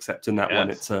Memory. Except in that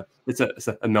one, it's a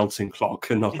melting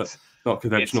clock and not a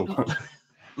conventional one.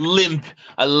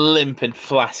 A limp and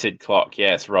flaccid clock,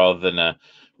 yes, rather than a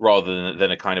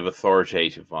kind of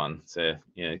authoritative one. So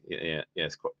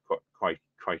it's quite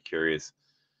curious.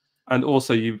 And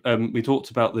also, we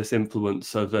talked about this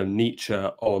influence of Nietzsche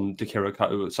on De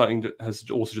Chirico. Something that has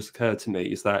also just occurred to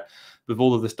me is that with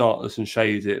all of this darkness and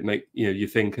shade, you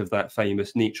think of that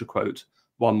famous Nietzsche quote: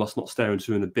 "One must not stare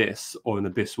into an abyss, or an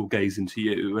abyss will gaze into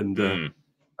you." And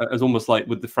it's almost like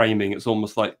with the framing, it's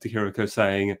almost like De Chirico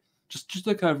saying, "Just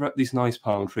look over at these nice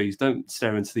palm trees. Don't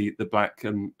stare into the black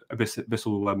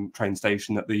abyssal train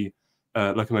station that the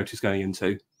locomotive is going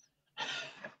into."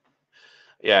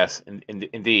 Yes,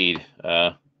 indeed.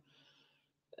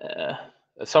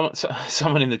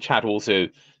 Someone in the chat also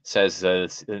says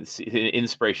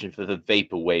inspiration for the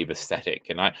vaporwave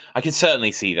aesthetic, and I can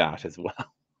certainly see that as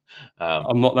well.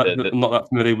 I'm not that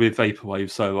familiar with vaporwave,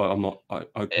 so I'm not.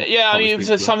 Yeah, I mean, it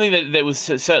was something that was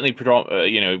certainly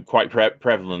quite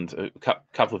prevalent a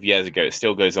couple of years ago. It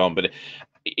still goes on, but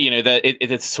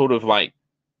it's sort of like,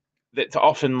 it's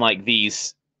often like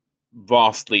these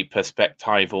vastly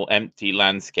perspectival empty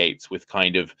landscapes with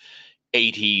kind of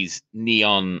 80s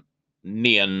neon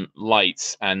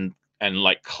lights and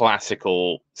like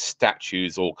classical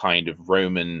statues, or kind of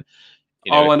Roman,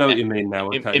 I know what you mean now.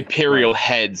 Okay. Imperial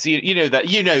heads.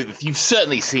 You've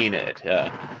certainly seen it.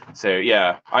 So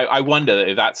yeah, I wonder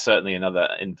if that's certainly another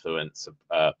influence.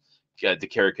 De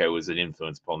Chirico was an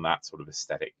influence upon that sort of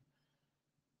aesthetic.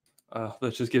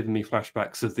 That's just giving me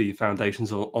flashbacks of the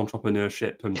Foundations of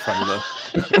Entrepreneurship and trailer.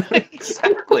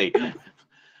 Exactly.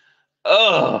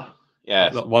 Oh,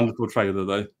 yes. That wonderful trailer,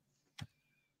 though.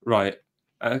 Right.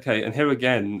 Okay, and here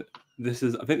again,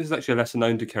 I think this is actually a lesser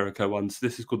known De Chirico one. So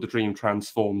this is called the Dream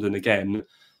Transformed, and again,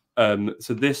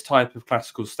 so this type of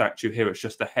classical statue here, it's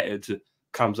just the head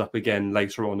comes up again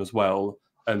later on as well.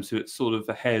 So it's sort of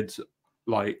a head,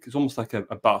 like it's almost like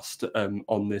a bust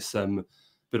on this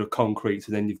bit of concrete,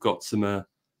 and then you've got some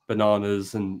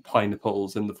bananas and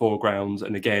pineapples in the foreground,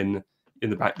 and again in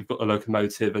the back you've got the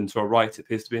locomotive, and to our right it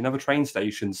appears to be another train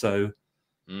station. So.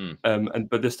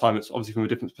 But this time it's obviously from a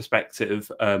different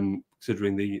perspective,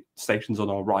 considering the station's on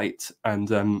our right. And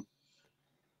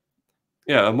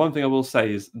yeah, and one thing I will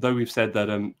say is, though we've said that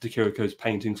De Chirico's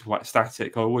paintings are quite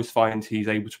static, I always find he's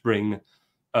able to bring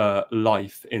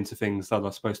life into things that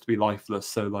are supposed to be lifeless.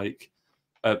 So, like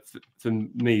for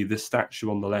me, this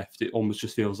statue on the left, it almost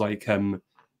just feels like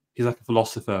he's like a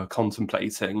philosopher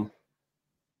contemplating.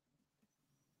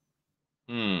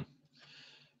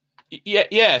 Yeah,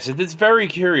 yes, it's very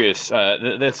curious.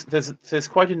 There's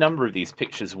quite a number of these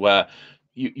pictures where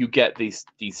you get these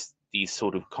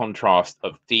sort of contrast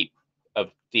of deep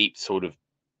sort of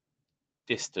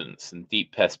distance and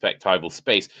deep perspectival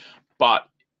space, but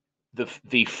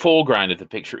the foreground of the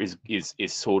picture is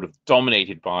sort of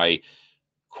dominated by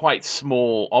quite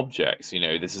small objects. You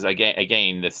know, this is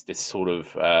again this sort of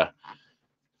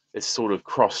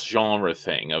cross genre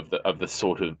thing of the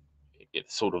sort of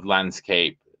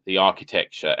landscape, the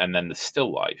architecture, and then the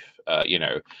still life, you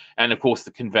know, and of course the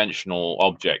conventional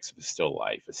objects of a still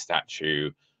life, a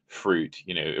statue, fruit,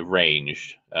 you know,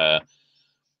 arranged,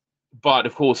 but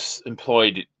of course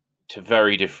employed to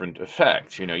very different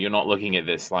effect. You know, you're not looking at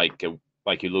this like you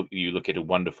look at a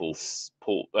wonderful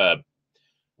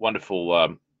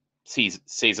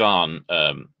Cezanne,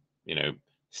 you know,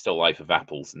 still life of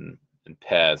apples and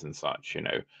pears and such, you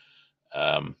know.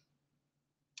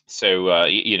 So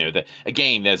you know,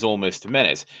 again, there's almost a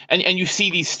menace, and you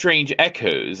see these strange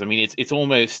echoes. I mean, it's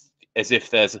almost as if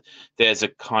there's a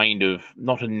kind of,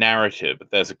 not a narrative,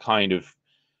 but there's a kind of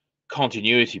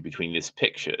continuity between these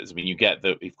pictures. I mean,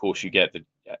 of course, you get the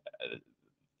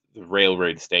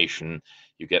railroad station,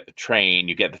 you get the train,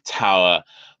 you get the tower,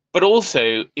 but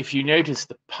also, if you notice,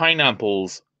 the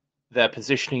pineapples, their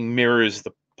positioning mirrors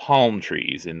the palm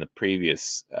trees in the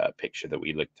previous picture that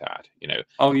we looked at. You know,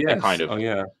 Oh yes,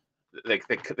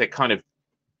 they're kind of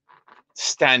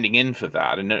standing in for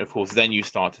that, and then, of course, then you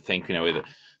start to think, you know,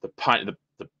 the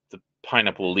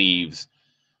pineapple leaves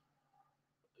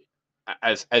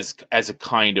as a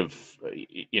kind of,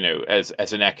 you know, as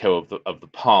an echo of the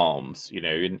palms, you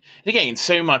know, and again,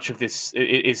 so much of this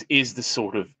is the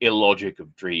sort of illogic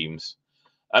of dreams.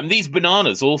 These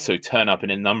bananas also turn up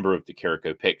in a number of De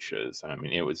Chirico pictures. I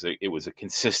mean, it was a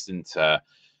consistent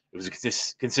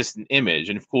consistent image,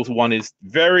 and of course, one is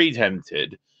very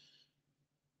tempted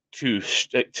to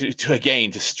again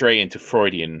to stray into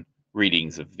Freudian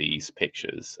readings of these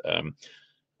pictures,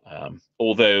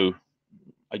 although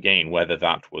again, whether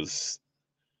that was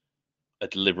a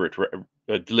deliberate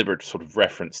sort of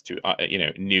reference to you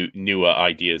know, newer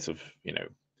ideas of, you know,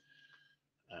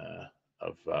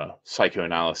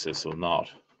 psychoanalysis or not.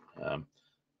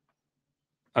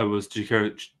 Was De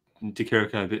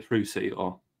Chirico a bit fruity,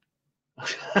 or?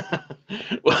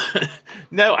 Well,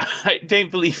 no, I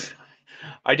don't believe.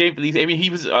 I mean, he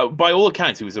was, by all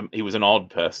accounts, he was an odd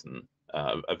person,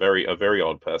 a very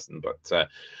odd person. But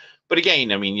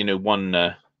again, I mean, you know,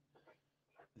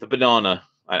 the banana.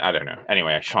 I don't know.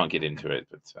 Anyway, I shan't get into it.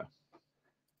 But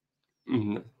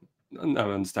no,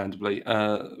 understandably,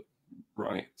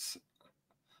 right.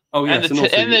 Oh and yes,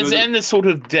 and the sort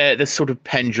of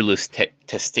pendulous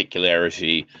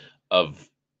testicularity of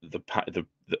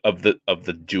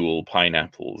the dual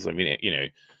pineapples. I mean, you know,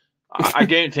 I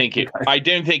don't think it. Okay. I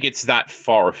don't think it's that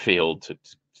far afield to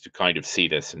kind of see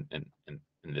this in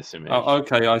this image. Oh,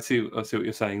 okay, I see what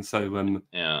you're saying. So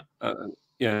yeah,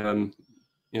 you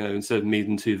know, instead of meat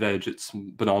and two veg, it's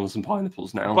bananas and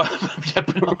pineapples now.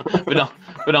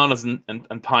 Bananas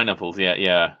and pineapples. Yeah.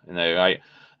 You know,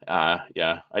 I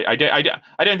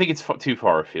don't think it's too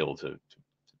far afield to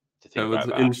think about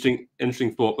that. Interesting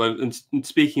thought. And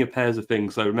speaking of pairs of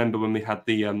things, I remember when we had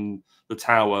the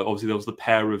tower. Obviously, there was the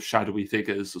pair of shadowy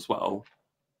figures as well.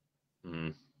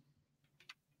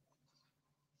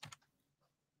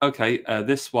 Okay,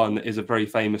 this one is a very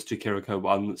famous De Chirico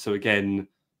one. So again,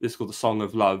 this is called the Song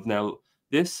of Love. Now,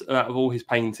 this out of all his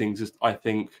paintings is, I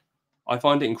find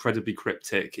it incredibly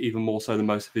cryptic, even more so than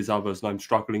most of his others, and I'm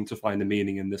struggling to find the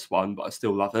meaning in this one, but I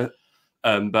still love it.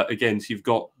 But again, so you've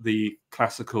got the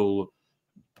classical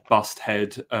bust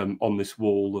head on this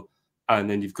wall, and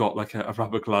then you've got like a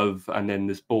rubber glove, and then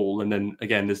this ball, and then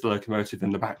again there's the locomotive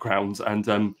in the background.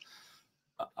 And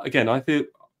again, I feel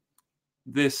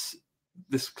this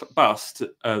bust,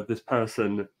 this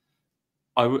person,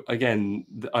 again,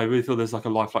 I really feel there's like a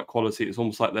lifelike quality. It's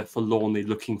almost like they're forlornly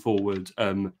looking forward,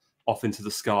 off into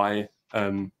the sky.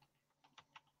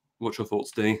 What's your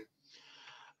thoughts, Dee?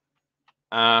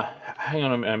 Hang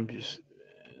on, I'm just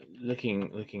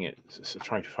looking at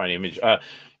trying to find an image.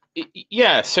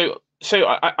 Yeah, so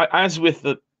as with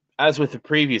the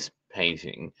previous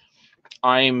painting,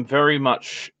 I'm very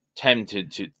much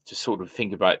tempted to sort of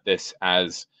think about this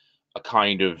as a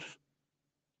kind of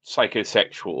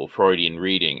psychosexual Freudian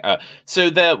reading. So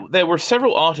there were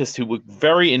several artists who were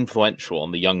very influential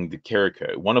on the young De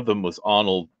Chirico. One of them was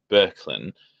Arnold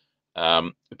Böcklin,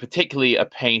 particularly a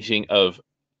painting of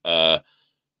oh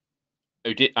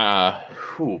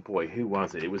boy, who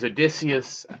was it? It was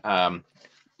Odysseus.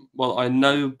 Well, I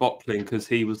know Böcklin because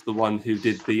he was the one who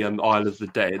did the Isle of the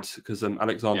Dead, because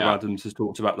Alexander Yeah. Adams has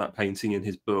talked about that painting in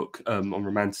his book on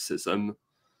Romanticism.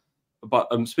 But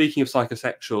speaking of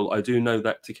psychosexual, I do know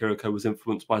that De Chirico was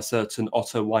influenced by a certain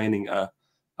Otto Weininger,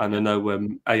 and I know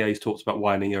AA's talked about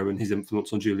Weininger and his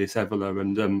influence on Julius Evola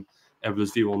and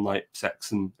Evola's view on like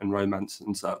sex and romance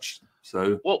and such.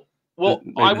 So, well,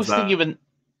 I was thinking of an.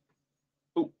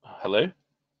 Oh, hello.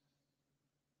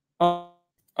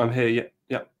 I'm here. Yeah,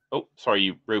 yeah. Oh, sorry,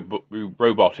 you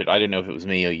roboted. I don't know if it was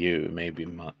me or you. Maybe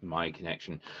my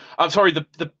connection. I'm sorry. The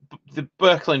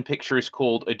Böcklin picture is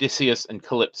called Odysseus and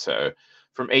Calypso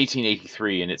from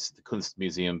 1883, and it's the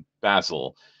Kunstmuseum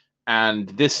Basel. And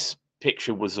this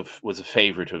picture was a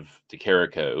favorite of De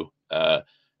Chirico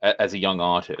as a young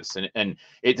artist, and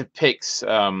it depicts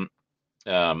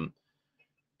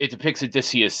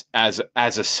Odysseus as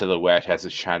a silhouette, as a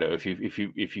shadow. If you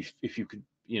could,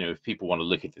 if people want to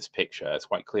look at this picture, it's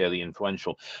quite clearly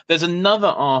influential. There's another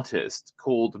artist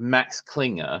called Max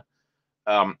Klinger,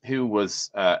 who was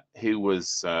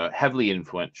heavily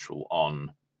influential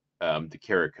on De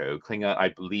Chirico. Klinger, I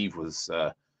believe, was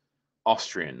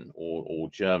Austrian or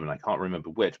German. I can't remember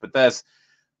which. But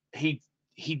he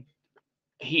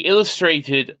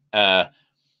illustrated. I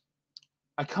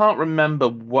can't remember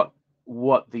what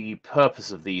the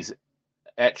purpose of these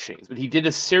etchings, but he did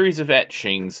a series of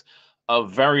etchings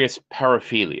of various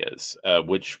paraphilias,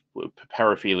 which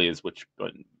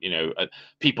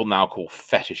people now call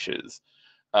fetishes.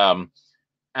 And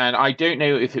I don't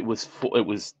know if it was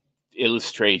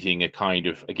illustrating a kind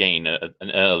of, again,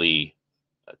 an early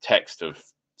text of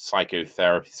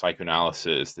psychotherapy,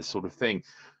 psychoanalysis, this sort of thing.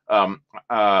 But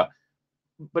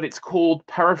it's called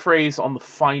Paraphrase on the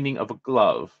Finding of a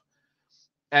Glove.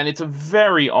 And it's a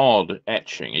very odd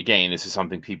etching. Again, this is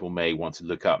something people may want to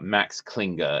look up. Max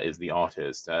Klinger is the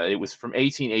artist. It was from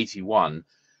 1881,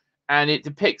 and it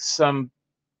depicts some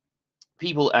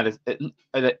people at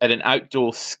an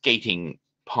outdoor skating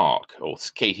park or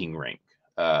skating rink.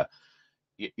 And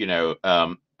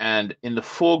in the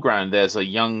foreground, there's a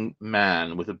young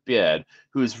man with a beard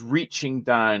who is reaching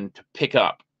down to pick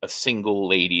up a single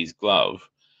lady's glove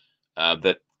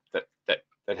that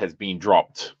has been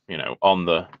dropped, on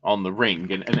the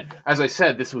ring. And as I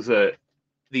said, this was a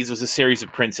series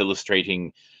of prints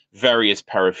illustrating various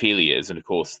paraphilias, and of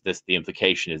course, the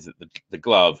implication is that the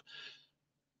glove,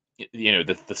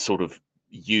 the sort of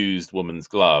used woman's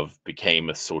glove, became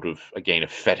a sort of, again, a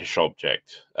fetish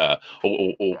object,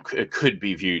 or could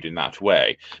be viewed in that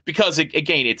way, because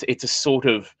again, it's a sort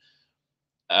of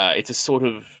it's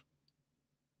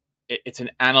an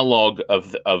analog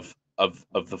of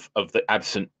the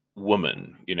absent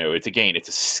woman. It's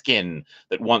a skin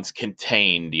that once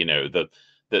contained, the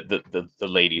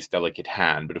lady's delicate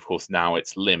hand, but of course now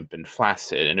it's limp and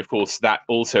flaccid, and of course that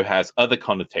also has other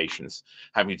connotations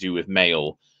having to do with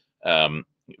male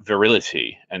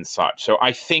virility and such. So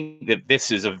I think that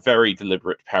this is a very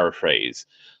deliberate paraphrase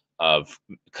of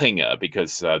Klinger,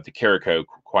 because De Chirico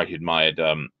quite admired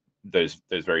those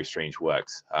very strange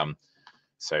works.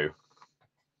 So.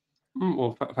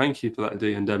 Well, thank you for that,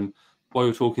 Dee. And while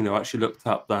you're talking, though, I actually looked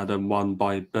up that one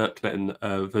by Böcklin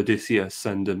of Odysseus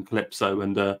and Calypso,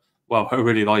 and well, I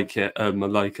really like it. I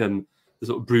like the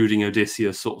sort of brooding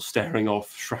Odysseus, sort of staring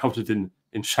off, shrouded in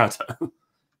shadow.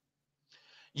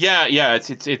 Yeah,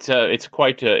 it's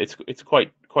quite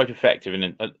effective,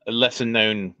 and a lesser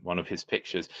known one of his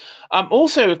pictures.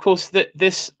 Also, of course,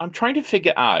 this I'm trying to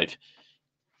figure out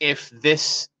if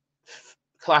this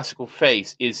classical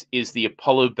face is the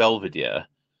Apollo Belvedere,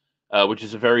 which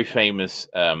is a very famous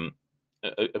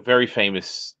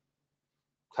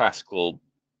classical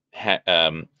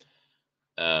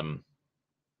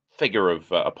figure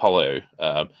of Apollo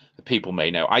that people may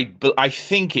know. I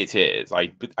think it is.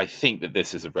 I think that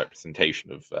this is a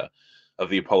representation of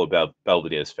the Apollo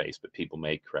Belvedere's face, but people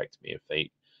may correct me if they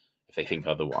think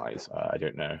otherwise. I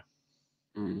don't know.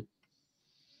 Mm.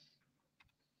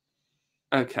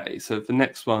 Okay, so the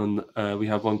next one, we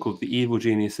have one called The Evil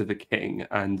Genius of a King.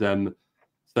 And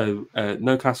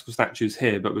no classical statues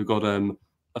here, but we've got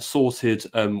assorted,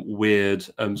 weird,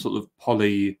 sort of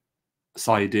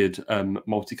poly-sided,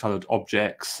 multicolored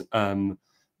objects.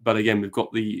 But again, we've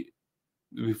got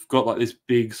like this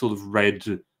big sort of red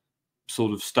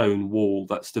sort of stone wall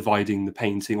that's dividing the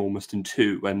painting almost in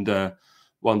two, and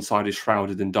one side is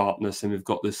shrouded in darkness, and we've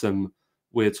got this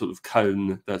weird sort of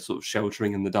cone that's sort of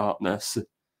sheltering in the darkness.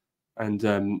 And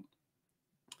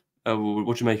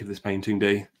what do you make of this painting,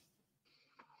 Dee?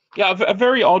 Yeah, a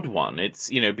very odd one. It's,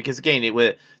 because again,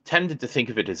 we're tended to think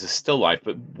of it as a still life,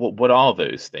 but what are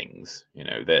those things?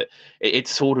 That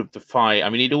it's sort of defy. I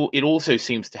mean, it also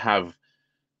seems to have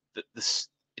this.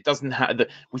 It doesn't have the.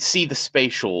 We see the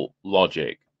spatial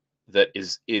logic that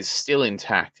is still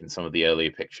intact in some of the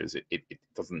earlier pictures. It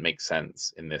doesn't make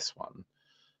sense in this one.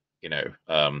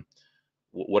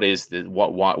 What is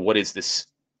this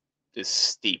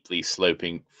steeply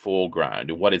sloping foreground,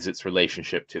 and what is its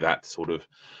relationship to that sort of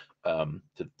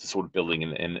to sort of building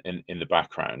in the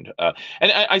background?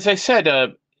 And as I said,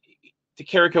 De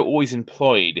Chirico always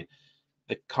employed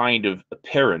the kind of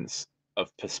appearance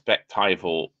of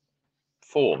perspectival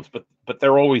forms, but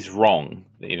they're always wrong.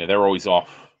 They're always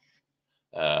off.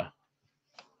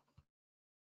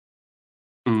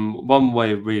 One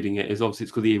way of reading it is obviously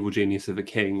it's called The Evil Genius of a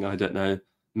King. I don't know.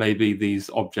 Maybe these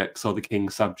objects are the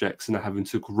king's subjects and are having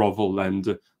to grovel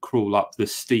and crawl up the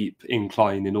steep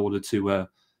incline in order to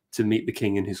meet the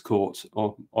king in his court.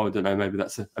 Or I don't know. Maybe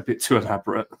that's a bit too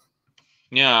elaborate.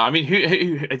 Yeah, I mean,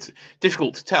 it's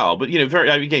difficult to tell, but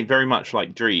very much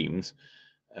like dreams,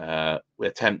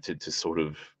 we're tempted to sort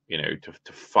of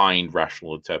to find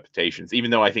rational interpretations, even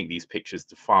though I think these pictures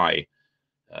defy,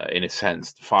 in a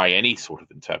sense, any sort of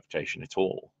interpretation at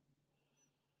all.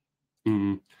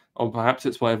 Or perhaps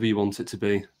it's whatever you want it to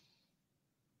be.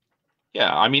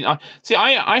 Yeah, I mean, I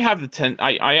have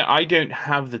I don't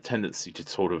have the tendency to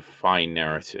sort of find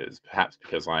narratives, perhaps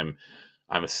because at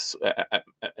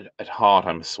heart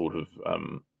I'm a sort of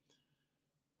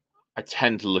I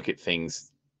tend to look at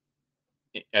things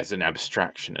as an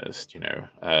abstractionist,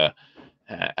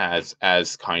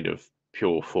 as kind of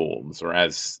pure forms, or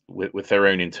as with their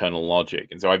own internal logic.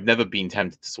 And so I've never been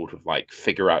tempted to sort of like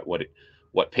figure out what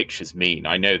pictures mean.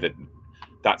 I know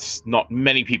that's not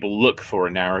many people look for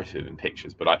a narrative in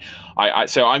pictures, but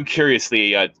so I'm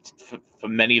curiously for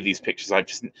many of these pictures I've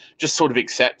just sort of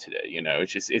accepted it.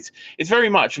 It's very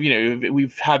much,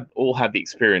 we've all had the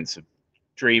experience of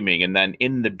dreaming, and then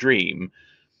in the dream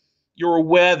you're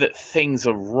aware that things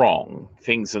are wrong,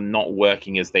 things are not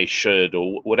working as they should,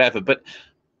 or whatever, but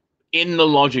in the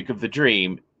logic of the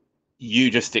dream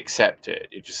you just accept it.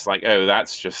 It's just like, oh,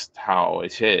 that's just how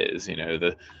it is.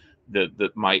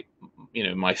 My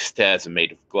stairs are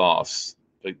made of glass,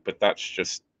 but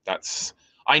that's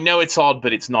I know it's odd,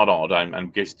 but it's not odd.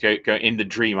 I'm just going in the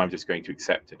dream. I'm just going to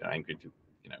accept it, and I'm going to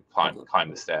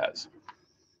climb the stairs.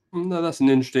 No, that's an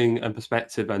interesting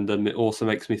perspective, and it also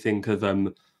makes me think of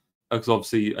because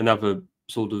obviously another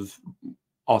sort of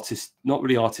not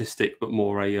really artistic, but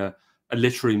more a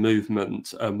literary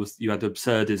movement was, you had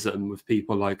absurdism with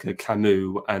people like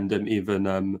Camus and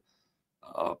even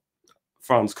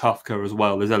Franz Kafka as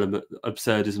well. There's element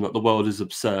absurdism, that the world is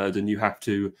absurd and you have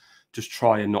to just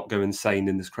try and not go insane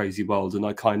in this crazy world. And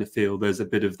I kind of feel there's a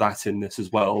bit of that in this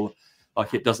as well.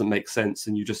 Like, it doesn't make sense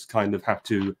and you just kind of have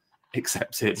to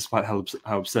accept it despite how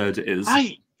absurd it is.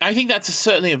 I think that's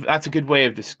a good way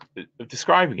of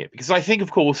describing it, because I think,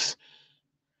 of course,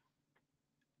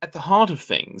 at the heart of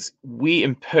things, we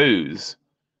impose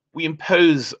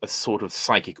a sort of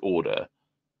psychic order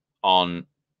on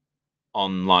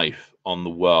life, on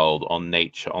the world, on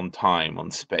nature, on time,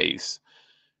 on space.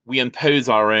 We impose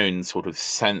our own sort of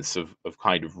sense of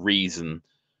kind of reason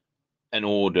and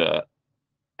order.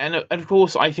 And of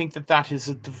course, I think that is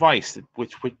a device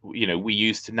which we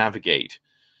use to navigate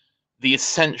the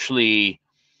essentially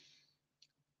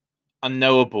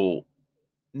unknowable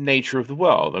nature of the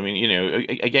world. I mean,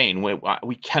 again,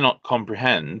 we cannot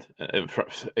comprehend,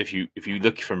 if you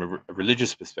look from a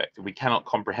religious perspective, we cannot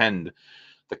comprehend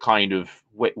the kind of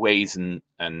ways and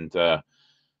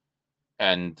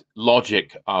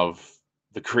logic of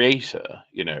the creator,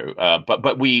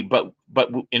 but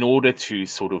in order to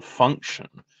sort of function,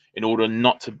 in order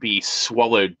not to be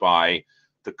swallowed by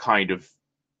the kind of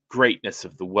greatness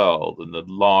of the world and the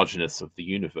largeness of the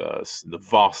universe and the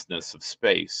vastness of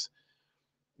space,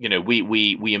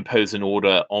 we impose an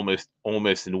order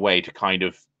almost in a way to kind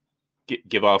of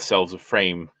give ourselves a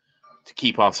frame to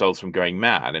keep ourselves from going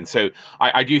mad. And so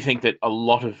I do think that a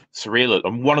lot of surrealists,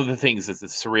 and one of the things that the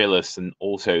surrealists and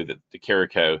also that De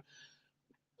Chirico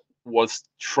was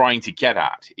trying to get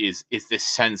at is this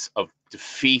sense of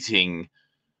defeating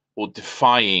or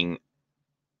defying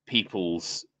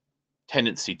people's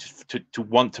tendency to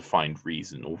want to find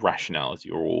reason or rationality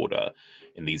or order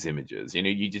in these images. You know,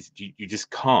 you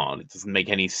just can't. It doesn't make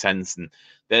any sense, and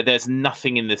there's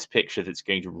nothing in this picture that's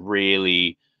going to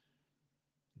really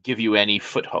give you any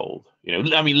foothold. You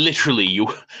know, I mean, literally,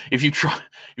 if you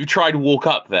try to walk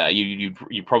up there,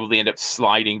 you probably end up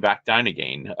sliding back down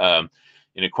again.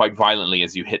 You know, quite violently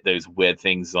as you hit those weird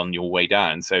things on your way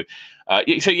down. So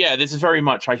yeah, this is very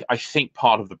much, I think,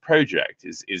 part of the project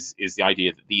is the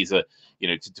idea that these are, you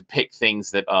know, to depict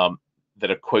things that are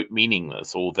quote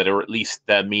meaningless, or that are at least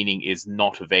their meaning is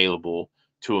not available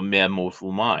to a mere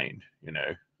mortal mind. You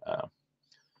know,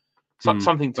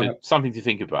 something to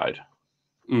think about.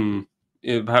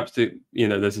 Yeah, perhaps you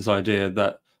know, there's this idea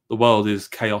that the world is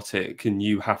chaotic and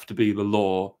you have to be the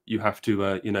law. You have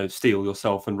to, you know, steel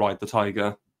yourself and ride the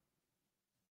tiger.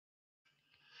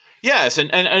 Yes, and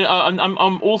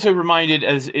I'm also reminded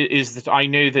is that I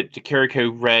know that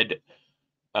Kiriko read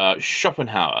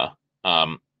Schopenhauer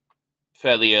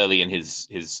fairly early in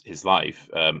his life,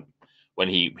 when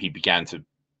he began to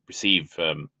receive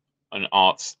an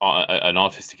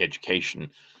artistic education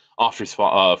after his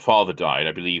father died.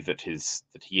 I believe that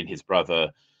he and his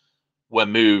brother were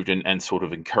moved and sort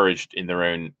of encouraged in their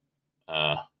own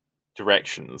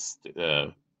directions.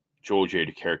 Giorgio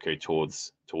de Chirico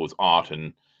towards art,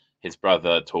 and his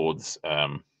brother towards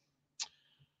was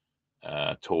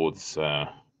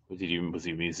he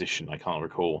a musician? I can't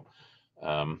recall.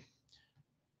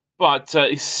 But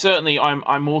certainly,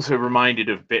 I'm also reminded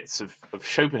of bits of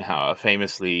Schopenhauer,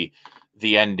 famously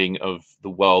the ending of The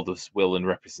World as Will and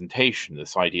Representation.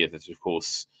 This idea that, of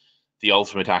course, the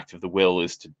ultimate act of the will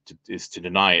is to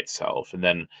deny itself, and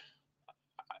then,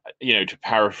 you know, to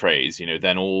paraphrase, you know,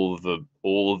 then all of the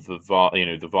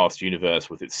the vast universe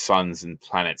with its suns and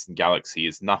planets and galaxy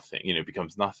is nothing. You know,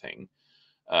 becomes nothing.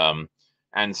 And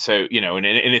so, you know, and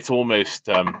it's almost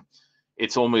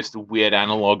a weird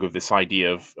analog of this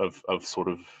idea of sort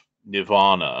of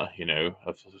nirvana, you know,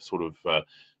 of sort of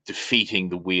defeating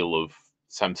the wheel of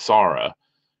samsara,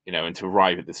 you know, and to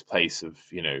arrive at this place of,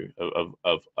 you know,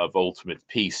 of ultimate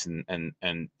peace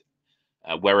and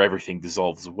where everything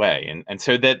dissolves away. And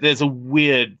so there's a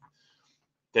weird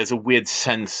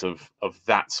sense of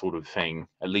that sort of thing,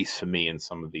 at least for me, in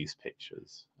some of these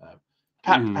pictures.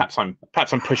 Perhaps I'm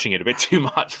pushing it a bit too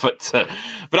much, but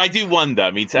I do wonder.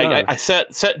 I mean, no.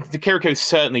 The Kiriko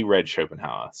certainly read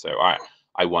Schopenhauer, so I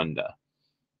wonder.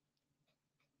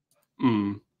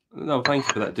 No, thank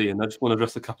you for that, Dee. And I just want to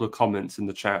address a couple of comments in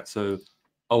the chat. So,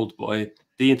 Old Boy,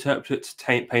 Dee interprets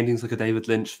paintings like a David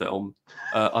Lynch film.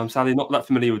 I'm sadly not that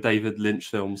familiar with David Lynch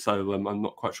films, so I'm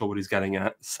not quite sure what he's getting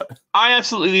at. So. I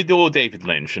absolutely adore David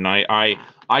Lynch, and I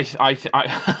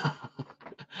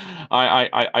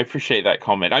appreciate that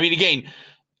comment. I mean, again,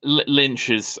 Lynch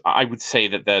is. I would say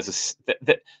that there's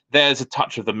a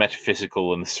touch of the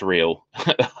metaphysical and the surreal.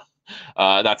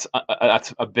 That's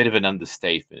a bit of an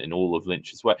understatement in all of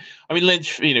Lynch's work. I mean,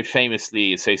 Lynch, you know,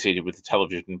 famously associated with the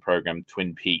television program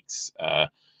Twin Peaks,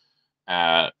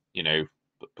 you know,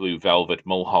 Blue Velvet,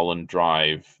 Mulholland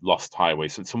Drive, Lost Highway.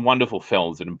 So some wonderful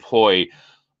films that employ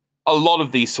a lot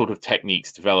of these sort of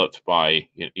techniques developed by,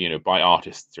 you know, by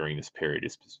artists during this period,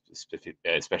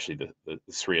 especially the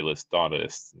surrealist,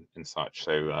 Dadaists and such.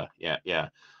 So yeah,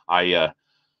 I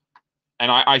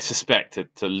suspect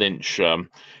that Lynch,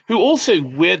 who also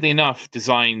weirdly enough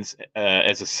designs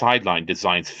as a sideline,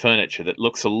 designs furniture that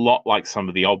looks a lot like some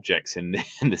of the objects in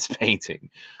this painting.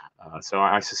 So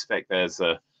I suspect there's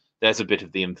a bit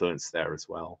of the influence there as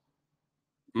well.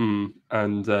 And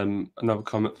another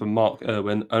comment from Mark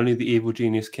Irwin: only the evil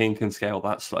genius king can scale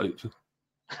that slope.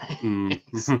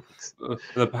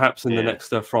 Perhaps in the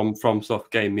next from Soft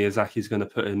game, Miyazaki's going to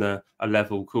put in a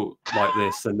level called like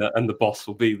this, and the boss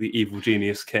will be the evil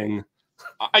genius king.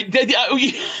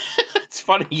 It's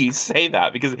funny you say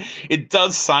that, because it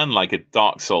does sound like a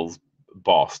Dark Souls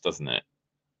boss, doesn't it?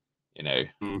 You know,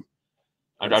 I'm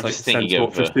like just thinking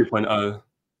of 2.0.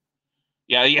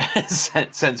 Yeah.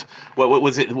 Sense. What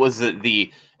was it? Was it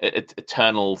the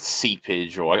eternal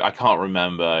seepage, or I can't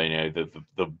remember. You know,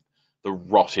 the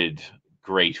rotted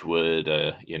great wood.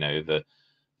 You know, the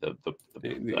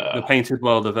painted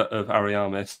world of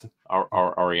Ariamis.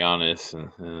 Arianis.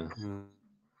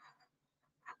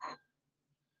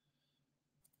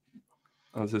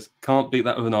 I just can't beat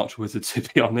that with an Archwizard, to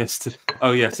be honest.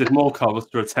 Oh yes, if Morcar was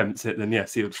to attempt it, then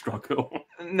yes, he would struggle.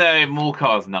 No,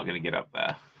 Morcar's not going to get up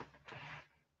there.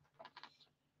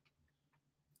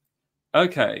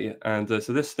 Okay, and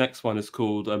so this next one is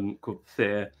called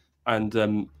Fear, and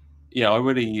Yeah, I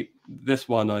really this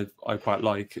one I quite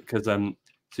like because so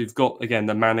you've got again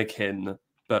the mannequin,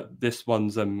 but this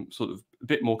one's sort of a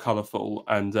bit more colourful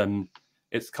and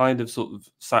it's kind of sort of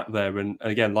sat there and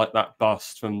again like that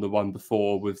bust from the one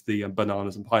before with the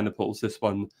bananas and pineapples. This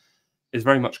one is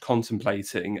very much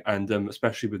contemplating and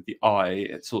especially with the eye,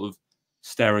 it's sort of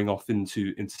staring off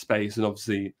into space. And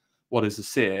obviously, what is a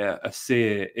seer? A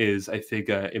seer is a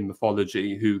figure in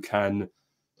mythology who can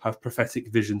have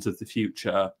prophetic visions of the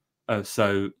future. Uh,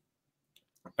 so,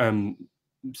 um,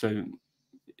 so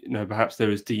perhaps there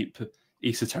is deep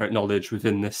esoteric knowledge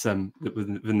within this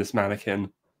within this mannequin.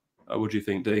 What do you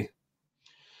think, Dee?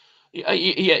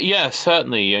 Yeah,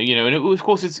 certainly. And of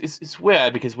course, it's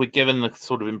weird because we're given the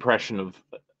sort of impression of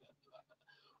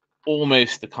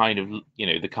almost the kind of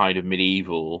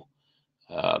medieval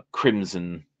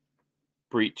crimson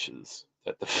breeches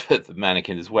that the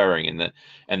mannequin is wearing,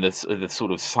 and the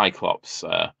sort of cyclops,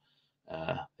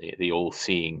 the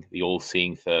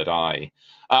all-seeing third eye,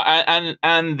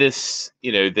 and this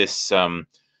this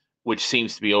which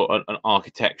seems to be an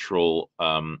architectural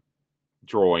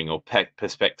drawing or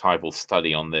perspectival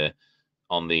study on the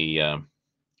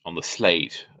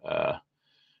slate.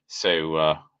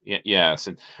 Yes,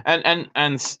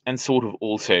 and sort of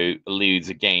also alludes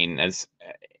again as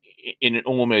in an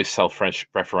almost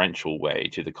self-referential way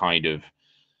to the kind of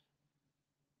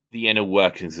the inner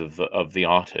workings of the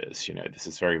artist. This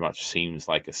is very much seems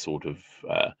like a sort of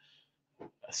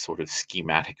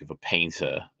schematic of a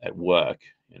painter at work.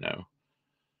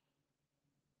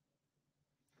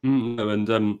 No,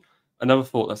 and another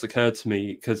thought that's occurred to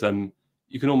me because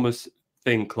you can almost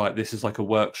think like this is like a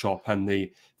workshop, and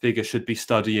the figure should be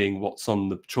studying what's on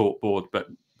the chalkboard, but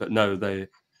no, they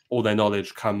all their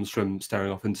knowledge comes from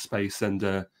staring off into space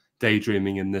and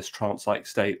daydreaming in this trance-like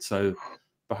state. So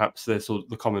perhaps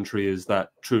the commentary is that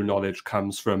true knowledge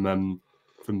comes from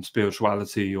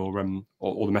spirituality or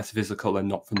the metaphysical and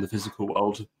not from the physical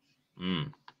world.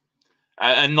 Mm.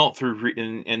 And not through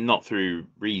and not through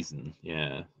reason.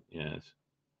 Yeah. Yes.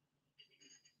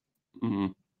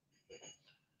 Mm.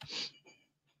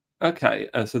 Okay,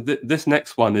 so this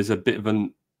next one is a bit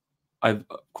of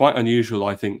quite unusual,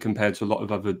 I think, compared to a lot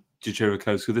of other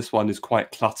Jijirikos. So this one is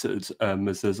quite cluttered,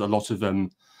 as there's a lot of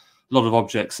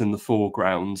objects in the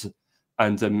foreground,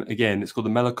 and again, it's called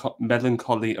the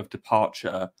melancholy of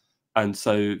departure. And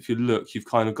so, if you look, you've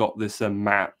kind of got this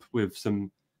map with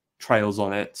some trails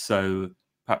on it. So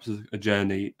perhaps a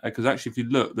journey, because actually, if you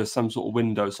look, there's some sort of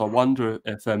window. So I wonder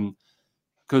if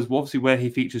because obviously where he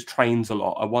features trains a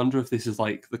lot, I wonder if this is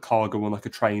like the cargo on like a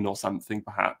train or something,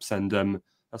 perhaps, and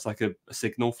that's like a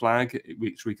signal flag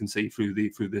which we can see through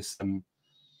this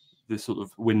sort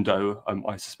of window.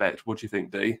 I suspect. What do you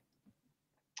think, Dee?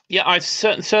 Yeah, I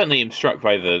certainly am struck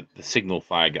by the signal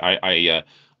flag. I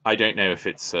don't know if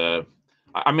it's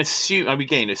I'm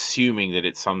again assuming that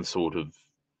it's some sort of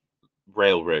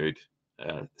railroad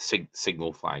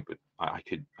signal flag, but I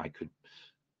could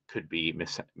be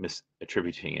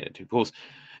misattributing it, of course.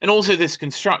 And also this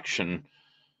construction,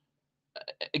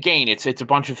 again, it's a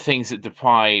bunch of things that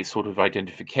defy sort of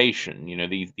identification.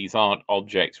 These aren't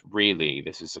objects really.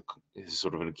 This is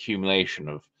sort of an accumulation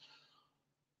of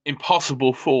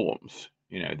impossible forms.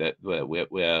 That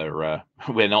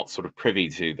we're not sort of privy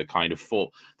to the kind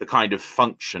of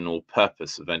function or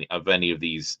purpose of any of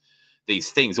these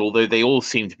things, although they all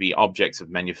seem to be objects of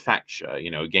manufacture.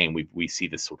 Again, we see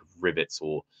this sort of rivets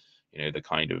or the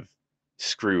kind of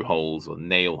screw holes or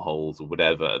nail holes or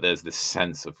whatever. There's this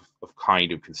sense of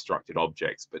kind of constructed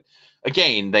objects, but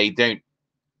again, they don't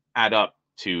add up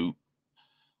to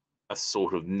a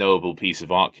sort of knowable piece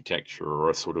of architecture or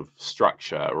a sort of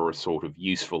structure or a sort of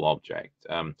useful object.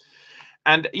 And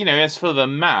as for the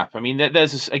map, I mean,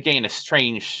 there's again a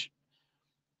strange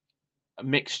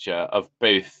mixture of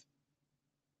both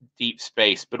deep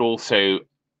space, but also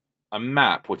a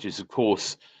map, which is, of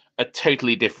course, a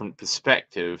totally different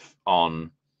perspective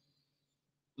on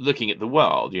looking at the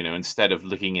world. Instead of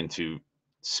looking into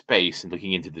space and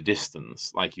looking into the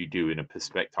distance like you do in a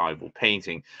perspectival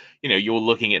painting, you're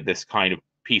looking at this kind of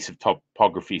piece of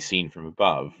topography seen from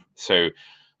above. So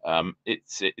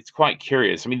it's quite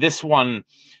curious. I mean, this one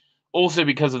also,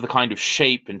 because of the kind of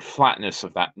shape and flatness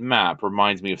of that map,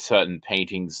 reminds me of certain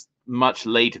paintings, much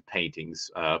later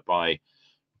paintings by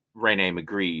René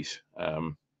Magritte,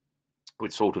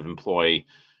 which sort of employ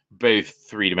both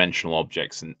three-dimensional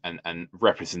objects and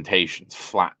representations,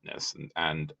 flatness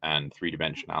and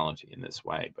three-dimensionality in this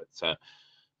way. But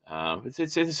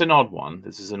it's an odd one.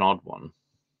 This is an odd one.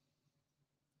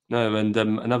 No, and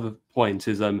another point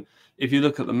is if you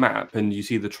look at the map and you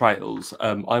see the trails,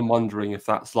 I'm wondering if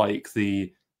that's like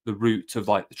the route of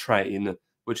like the train,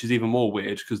 which is even more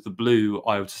weird because the blue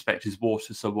I would suspect is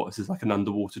water. So what, this is like an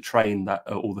underwater train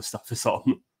that all the stuff is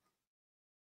on.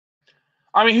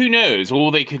 I mean, who knows?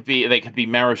 Or they could be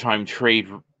maritime trade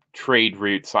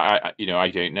routes. You know, I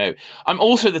don't know.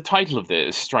 Also, the title of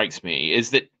this strikes me is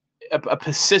that a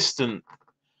persistent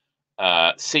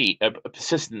a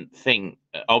persistent thing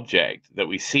object that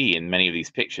we see in many of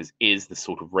these pictures is the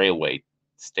sort of railway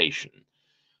station,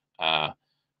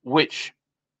 which,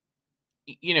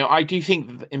 you know, I do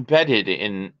think embedded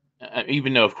in,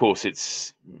 even though of course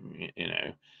it's, you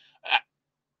know,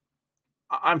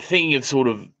 I'm thinking of sort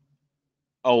of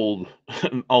old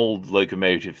old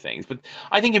locomotive things, but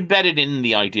I think embedded in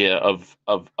the idea of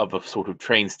a sort of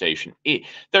train station,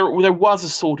 there was a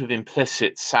sort of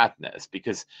implicit sadness,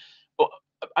 because,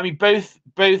 I mean, both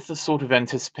the sort of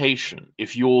anticipation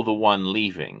if you're the one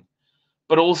leaving,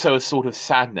 but also a sort of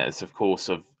sadness, of course,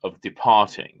 of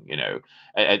departing. You know,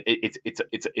 it's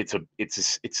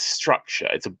a structure,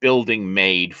 it's a building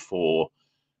made for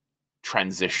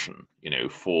transition. You know,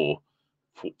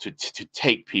 to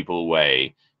take people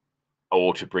away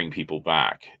or to bring people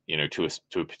back. You know, to a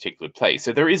particular place.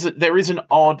 So there is an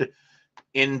odd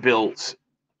inbuilt,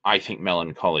 I think,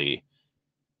 melancholy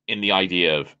in the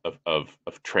idea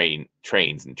of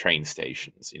trains and train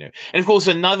stations, you know. And of course,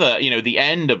 another, you know, the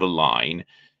end of a line,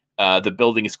 the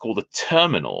building is called a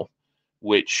terminal,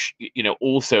 which, you know,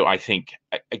 also I think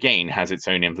again has its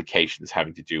own implications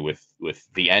having to do with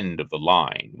the end of the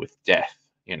line, with death,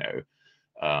 you know.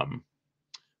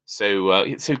 So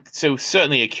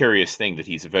certainly a curious thing that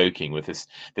he's evoking with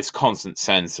this constant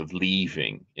sense of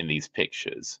leaving in these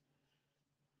pictures.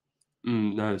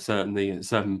 No, certainly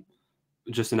it's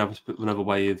just another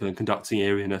way of conducting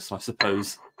eeriness, I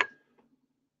suppose.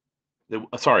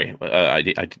 Sorry, I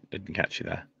didn't catch you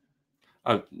there.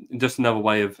 Just another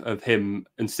way of him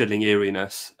instilling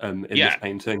eeriness in this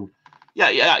painting.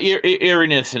 Yeah,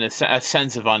 eeriness and a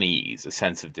sense of unease, a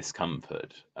sense of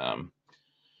discomfort.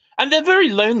 And they're very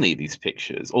lonely, these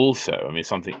pictures. Also, I mean,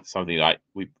 something like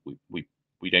we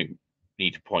don't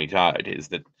need to point out is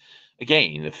that,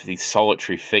 again, if these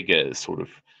solitary figures sort of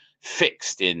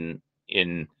fixed in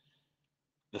the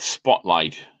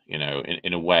spotlight, you know,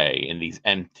 in a way, in these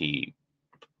empty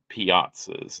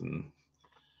piazzas, and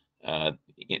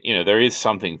you know, there is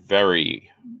something very,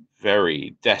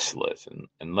 very desolate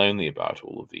and lonely about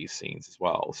all of these scenes as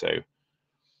well. So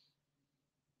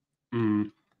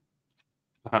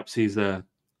perhaps there's like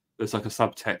a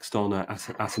subtext on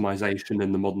atomization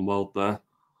in the modern world there.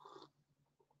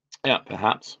 Yeah,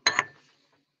 perhaps.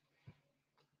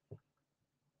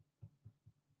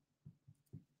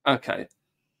 Okay,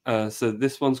 so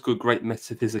this one's called Great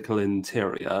Metaphysical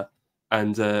Interior,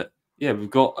 and yeah, we've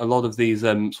got a lot of these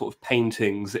sort of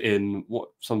paintings in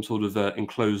some sort of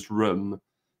enclosed room,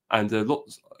 and a lot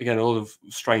of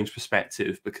strange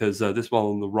perspective, because this one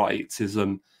on the right is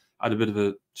at a bit of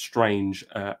a strange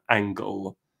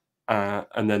angle,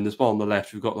 and then this one on the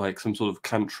left we've got like some sort of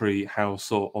country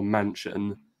house or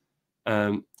mansion.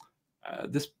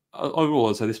 This overall,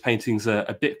 I'd say this painting's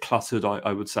a bit cluttered.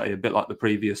 I would say a bit like the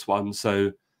previous one.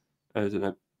 So I don't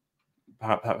know.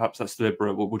 Perhaps that's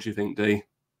deliberate. What would you think, Dee?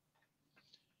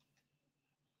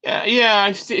 Yeah,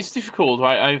 it's difficult.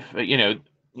 You know,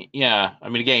 yeah. I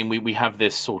mean, again, we have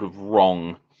this sort of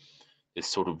wrong, this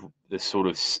sort of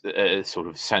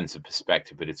sense of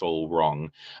perspective, but it's all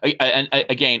wrong. And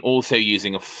again, also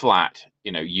using a flat,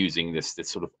 you know, using this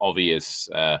sort of obvious,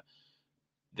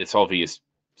 this obvious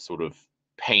sort of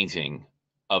painting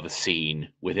of a scene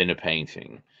within a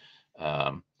painting.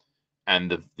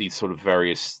 And these sort of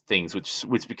various things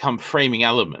which become framing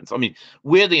elements. I mean,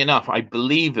 weirdly enough, I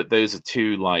believe that those are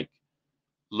two like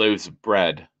loaves of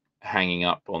bread hanging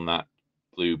up on that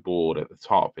blue board at the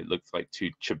top. It looks like two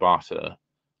ciabatta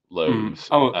loaves.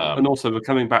 And also we're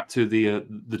coming back to the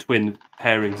twin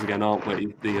pairings again, aren't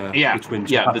we? The twin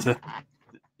ciabatta.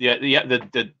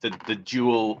 The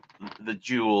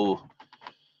dual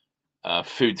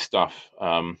food stuff.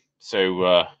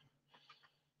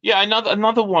 Yeah,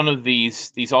 another one of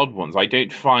these odd ones. I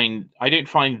don't find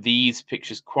these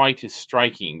pictures quite as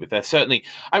striking, but they're certainly.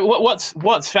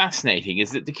 What's fascinating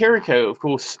is that De Chirico, of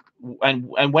course, and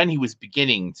when he was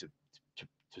beginning to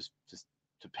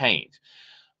paint,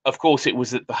 of course, it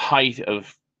was at the height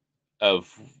of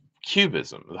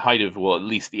Cubism, the height of, well, at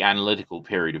least the analytical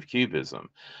period of Cubism.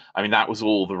 I mean, that was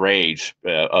all the rage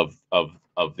of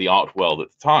the art world at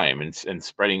the time, and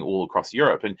spreading all across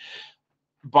Europe. And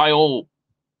by all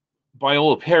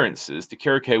appearances, De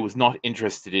Chirico was not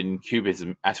interested in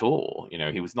Cubism at all. You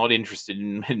know, he was not interested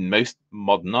in most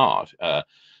modern art.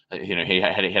 You know, he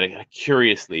had a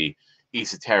curiously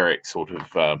esoteric sort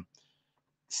of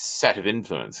set of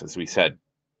influence, as we said,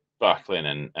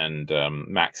 Berkelin and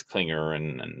Max Klinger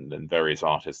and various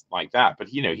artists like that.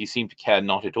 But you know, he seemed to care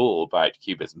not at all about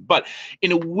Cubism. But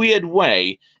in a weird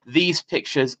way, these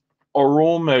pictures are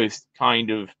almost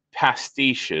kind of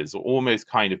pastiches, or almost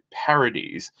kind of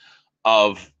parodies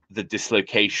of the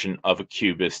dislocation of a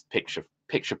Cubist picture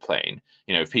plane.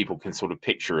 You know, if people can sort of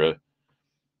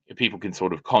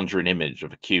conjure an image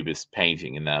of a Cubist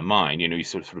painting in their mind, you know, you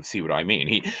sort of see what I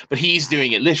mean. But he's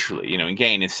doing it literally, you know.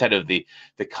 Again, instead of the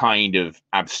kind of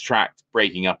abstract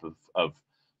breaking up of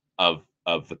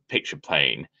the picture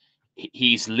plane,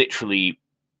 he's literally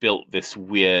built this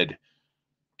weird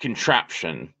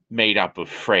contraption made up of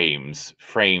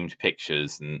framed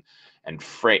pictures, and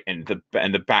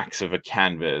the backs of a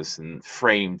canvas, and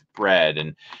framed bread,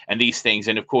 and these things,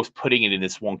 and of course putting it in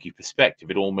this wonky perspective,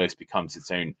 it almost becomes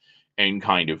its own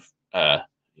kind of,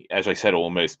 as I said,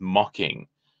 almost mocking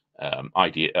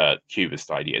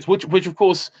Cubist ideas, which of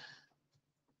course,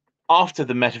 after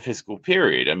the metaphysical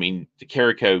period, I mean, de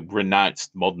Chirico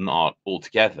renounced modern art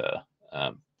altogether.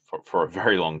 For a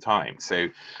very long time. So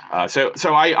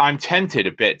I'm tempted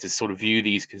a bit to sort of view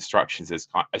these constructions as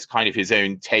kind of his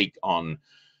own take on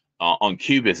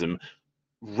Cubism,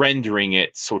 rendering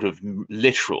it sort of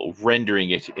literal,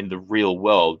 rendering it in the real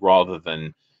world rather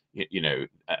than, you know,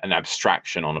 an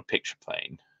abstraction on a picture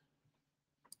plane.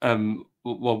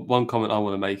 Well, one comment I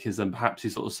want to make is perhaps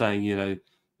he's sort of saying, you know,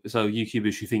 so you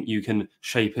Cubists, you think you can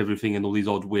shape everything in all these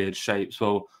odd, weird shapes.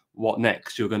 Well, what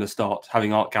next? You're going to start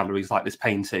having art galleries like this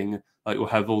painting. Like, we'll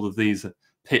have all of these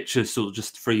pictures sort of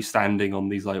just freestanding on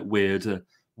these like weird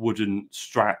wooden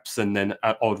straps, and then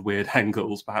at odd, weird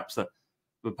angles. Perhaps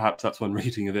that's one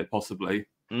reading of it, possibly.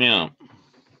 Yeah.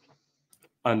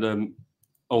 And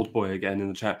Old Boy again in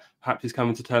the chat. Perhaps he's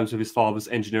coming to terms with his father's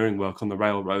engineering work on the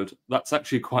railroad. That's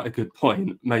actually quite a good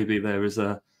point. Maybe there is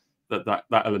that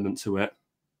element to it.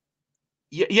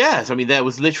 Yes, I mean, there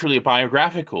was literally a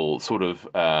biographical sort of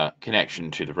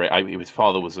connection to the rail. His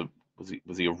father was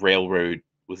he a railroad?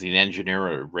 Was he an engineer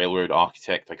or a railroad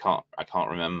architect? I can't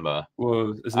remember.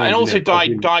 Well, and also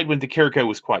died when de Chirico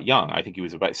was quite young. I think he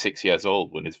was about 6 years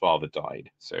old when his father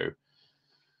died. So,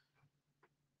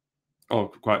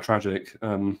 quite tragic.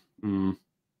 So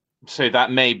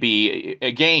that may be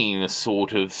again a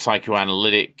sort of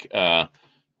psychoanalytic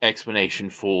explanation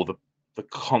for the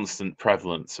constant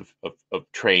prevalence of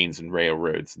trains and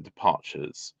railroads and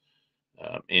departures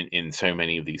in so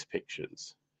many of these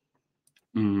pictures.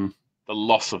 The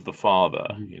loss of the father,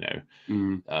 you know,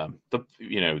 and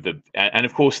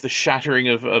of course the shattering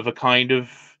of a kind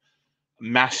of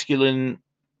masculine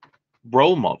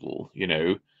role model, you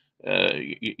know,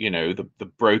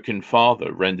 the broken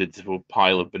father rendered to a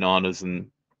pile of bananas and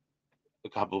a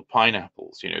couple of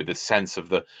pineapples. You know, the sense of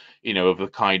the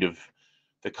kind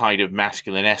of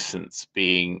masculine essence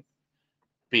being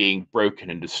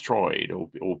broken and destroyed, or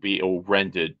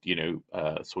rendered, you know,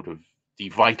 sort of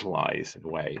devitalized in a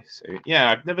way. So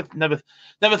yeah, I've never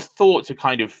thought to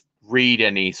kind of read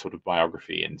any sort of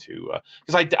biography into,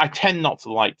 because I tend not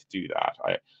to like to do that.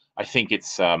 I think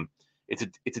it's a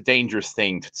dangerous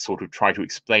thing to sort of try to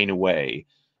explain away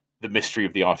the mystery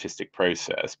of the artistic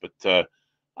process. But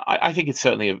I think it's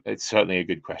certainly a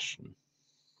good question.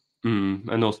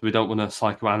 And also, we don't want to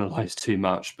psychoanalyze too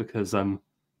much because we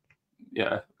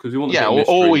want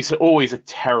always a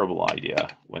terrible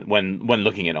idea when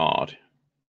looking at art.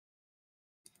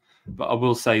 But I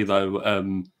will say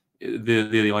though,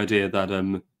 the idea that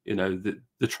you know,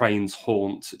 the trains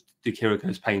haunt de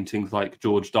Chirico's paintings, like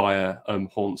George Dyer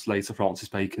haunts later Francis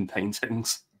Bacon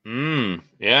paintings.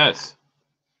 Yes.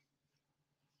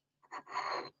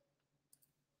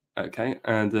 Okay,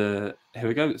 and here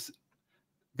we go.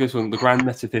 This one, the Grand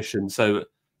Metaphysician. So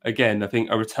again, I think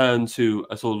a return to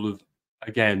a sort of,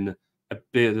 again, a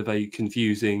bit of a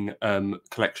confusing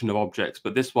collection of objects,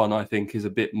 but this one I think is a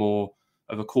bit more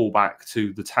of a callback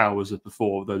to the towers of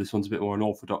before, though this one's a bit more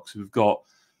unorthodox. We've got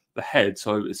the head,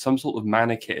 so it's some sort of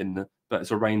mannequin, but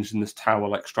it's arranged in this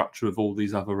tower-like structure of all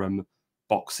these other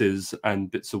boxes and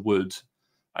bits of wood.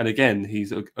 And again,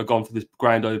 he's gone for this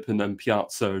grand open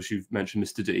piazza, as you've mentioned,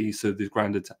 Mr. D. So this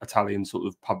grand Italian sort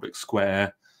of public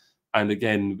square. And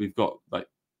again, we've got like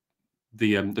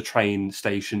the train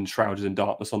station shrouded in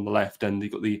darkness on the left, and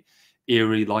you've got the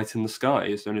eerie light in the sky.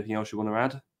 Is there anything else you want to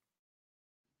add?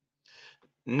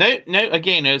 No.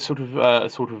 Again, a sort of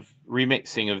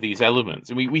remixing of these elements,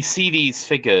 and we see these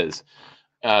figures,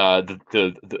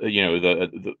 this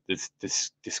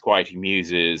disquieting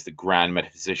muses, the grand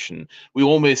metaphysician. We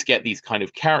almost get these kind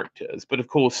of characters, but of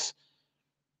course,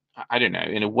 I don't know.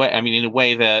 In a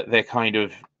way, they're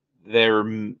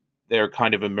they're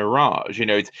kind of a mirage. You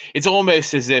know, it's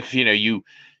almost as if, you know,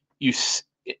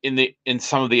 in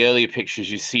some of the earlier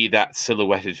pictures you see that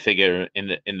silhouetted figure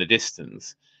in the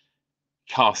distance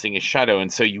casting a shadow,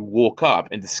 and so you walk up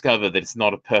and discover that it's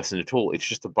not a person at all. It's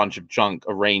just a bunch of junk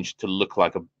arranged to look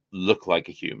like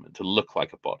a human, to look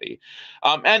like a body.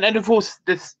 And of course,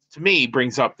 this to me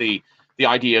brings up the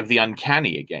idea of the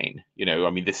uncanny again. You know, I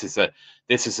mean, this is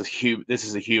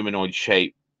a humanoid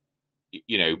shape,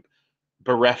 you know,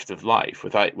 bereft of life,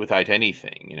 without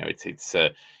anything. You know, it's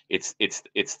the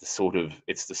sort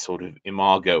of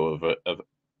imago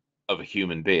of a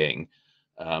human being,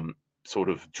 sort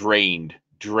of drained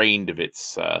of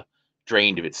its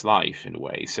life in a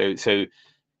way. So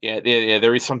yeah,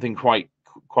 there is something quite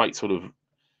sort of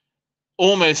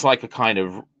almost like a kind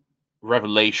of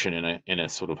revelation in a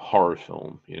sort of horror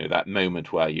film. You know, that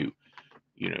moment where you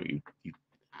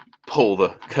pull the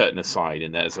curtain aside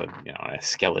and there's a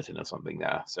skeleton or something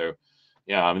there. So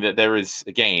yeah, I mean, there is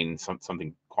again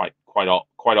something quite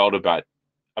odd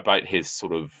about his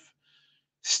sort of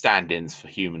stand-ins for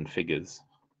human figures.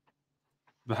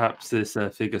 Perhaps this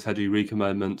figure's had Eureka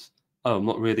moment. Oh, I'm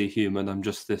not really human. I'm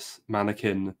just this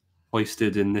mannequin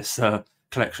hoisted in this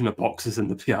collection of boxes in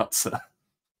the piazza.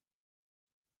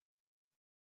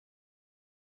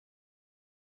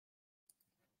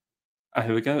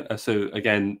 Here we go. So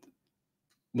again,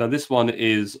 now this one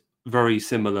is very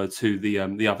similar to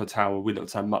the other tower we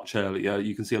looked at much earlier.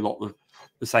 You can see a lot of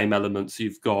the same elements.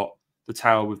 You've got the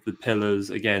tower with the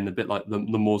pillars, again, a bit like the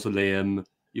mausoleum.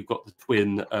 You've got the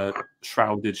twin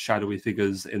shrouded, shadowy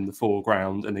figures in the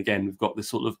foreground. And again, we've got this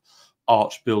sort of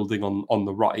arch building on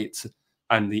the right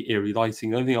and the eerie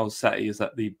lighting. The only thing I'll say is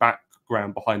that the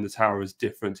background behind the tower is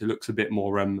different. It looks a bit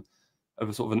more of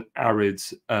a sort of an arid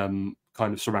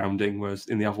kind of surrounding, whereas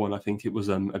in the other one, I think it was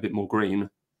a bit more green.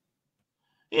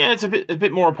 Yeah, it's a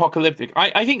bit more apocalyptic.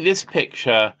 I think this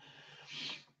picture,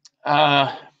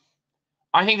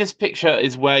 I think this picture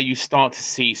is where you start to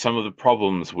see some of the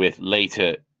problems with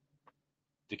later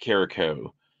De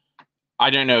Chirico. I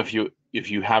don't know if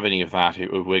you have any of that,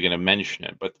 or we're going to mention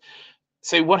it, but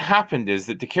so what happened is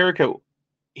that De Chirico,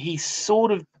 he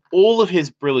sort of, all of his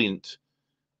brilliant,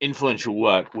 influential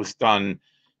work was done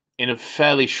in a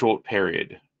fairly short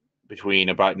period between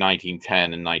about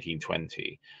 1910 and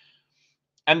 1920.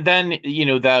 And then, you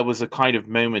know, there was a kind of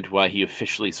moment where he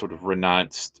officially sort of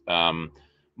renounced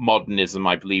modernism.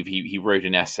 I believe he wrote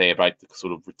an essay about the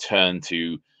sort of return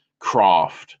to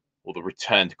craft, or the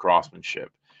return to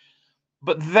craftsmanship.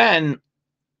 But then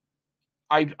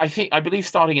I believe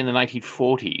starting in the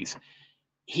 1940s,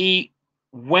 he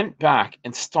went back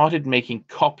and started making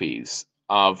copies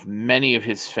of many of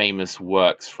his famous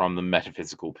works from the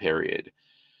metaphysical period.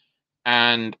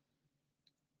 And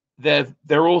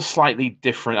they're all slightly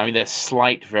different. I mean, they're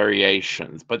slight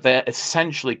variations, but they're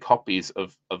essentially copies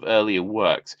of earlier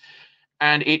works.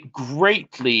 And it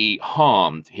greatly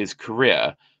harmed his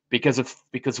career because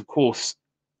of course,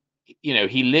 you know,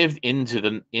 he lived into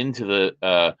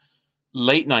the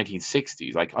late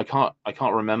 1960s. Like I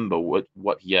can't remember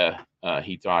what year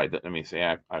he died. Let me see.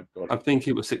 I've got it. I think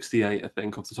it was 68. I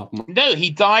think off the top of my. No, he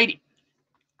died.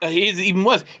 Even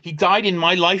worse. He died in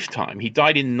my lifetime. He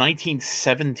died in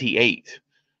 1978,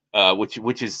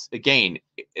 which is again,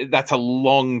 that's a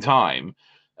long time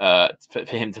for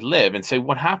him to live. And so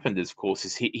what happened is, of course,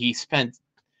 is he spent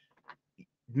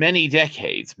many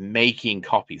decades making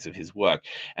copies of his work,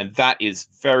 and that is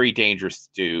very dangerous to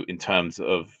do in terms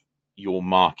of your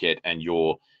market and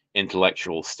your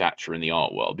intellectual stature in the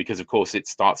art world, because of course it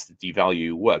starts to devalue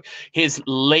your work.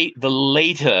 The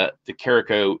later De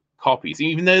Chirico copies,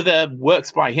 even though they're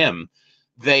works by him,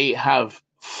 they have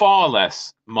far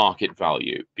less market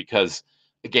value, because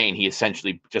again, he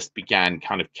essentially just began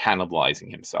kind of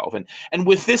cannibalizing himself. And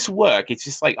with this work, it's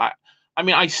just like I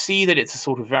mean, I see that it's a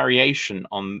sort of variation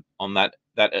on that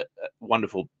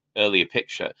wonderful earlier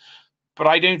picture, but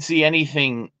I don't see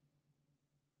anything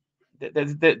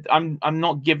that I'm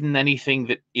not given anything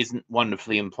that isn't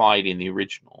wonderfully implied in the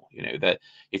original. You know, that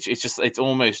it's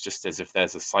almost just as if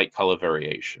there's a slight color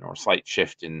variation or a slight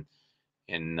shift in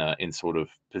sort of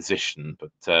position.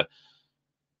 But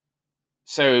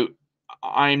so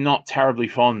I'm not terribly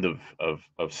fond of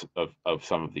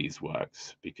some of these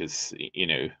works, because, you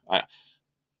know,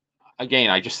 I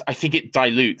think it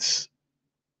dilutes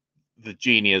the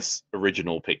genius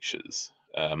original pictures.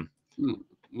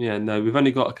 Yeah, no, we've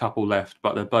only got a couple left,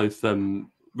 but they're both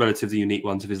relatively unique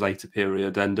ones of his later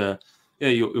period. And yeah,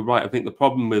 you're right. I think the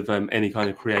problem with any kind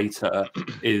of creator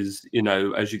is, you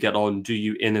know, as you get on, do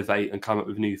you innovate and come up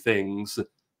with new things,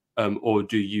 or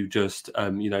do you just,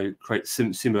 you know, create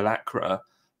simulacra?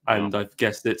 And I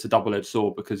guess it's a double-edged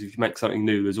sword, because if you make something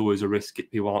new, there's always a risk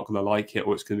people aren't going to like it,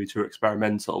 or it's going to be too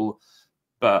experimental.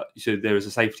 But so there is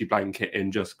a safety blanket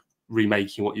in just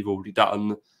remaking what you've already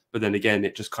done. But then again,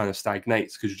 it just kind of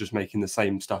stagnates because you're just making the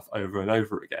same stuff over and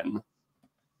over again.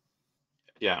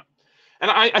 Yeah. And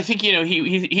I think, you know,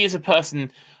 he is a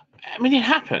person. I mean, it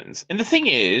happens. And the thing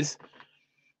is,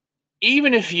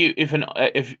 even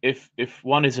if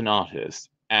one is an artist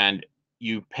and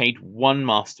you paint one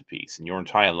masterpiece in your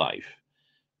entire life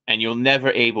and you're never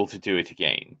able to do it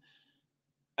again,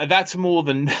 that's more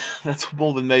than that's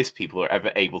more than most people are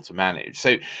ever able to manage.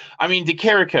 So, I mean, De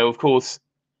Chirico, of course,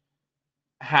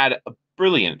 had a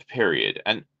brilliant period,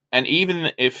 and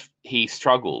even if he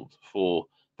struggled for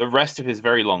the rest of his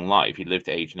very long life, he lived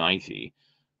to age 90.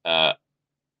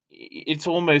 It's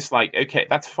almost like, okay,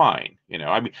 that's fine. You know,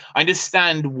 I mean, I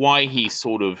understand why he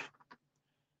sort of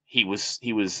he was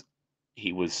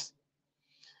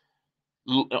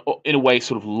in a way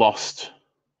sort of lost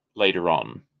later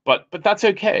on, but that's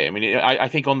okay. I mean, I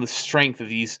think on the strength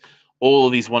of all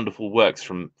of these wonderful works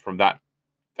from that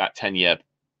 10-year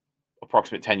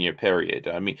approximate 10-year period,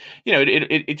 I mean, you know,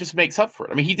 it just makes up for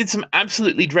it. I mean, he did some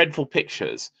absolutely dreadful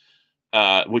pictures,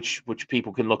 which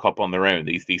people can look up on their own.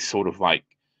 These sort of like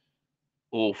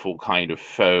awful kind of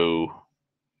faux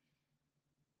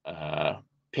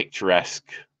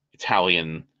picturesque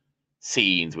Italian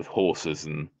scenes with horses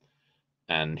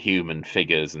and human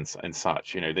figures and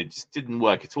such. You know, they just didn't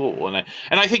work at all. And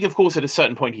I think, of course, at a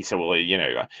certain point he said, well, you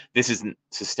know, this isn't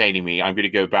sustaining me. I'm going to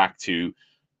go back to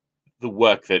the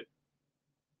work that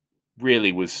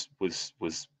really was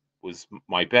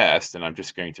my best, and I'm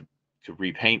just going to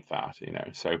repaint that. You know,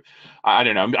 so I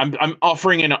don't know. I'm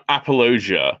offering an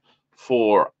apologia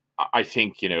for, I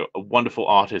think, you know, a wonderful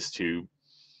artist who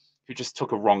just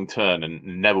took a wrong turn and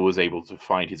never was able to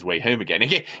find his way home again.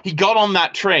 He got on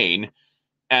that train,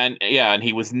 and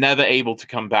he was never able to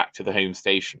come back to the home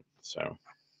station. So,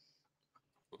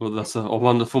 well, that's a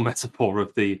wonderful metaphor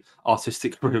of the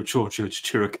artistic career of Giorgio de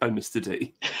Chirico, Mr.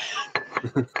 D.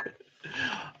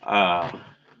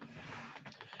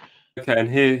 Okay,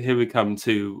 and here we come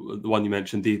to the one you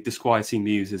mentioned, the Disquieting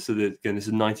Muses. So again, this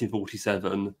is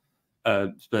 1947.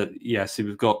 But yeah, so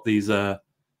we've got these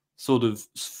sort of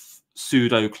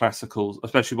pseudo-classical,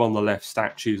 especially one on the left,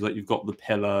 statues, like you've got the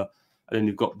pillar and then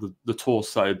you've got the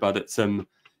torso. But it's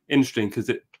interesting because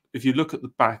if you look at the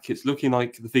back, it's looking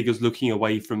like the figure's looking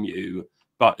away from you,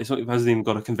 but it hasn't even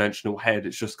got a conventional head.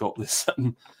 It's just got this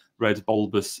red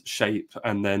bulbous shape.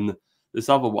 And then this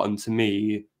other one, to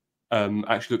me,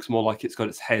 actually looks more like it's got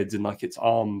its head and like its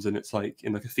arms, and it's like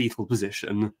in like a fetal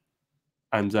position.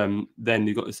 And then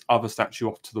you've got this other statue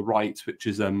off to the right, which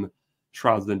is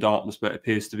shrouded in darkness, but it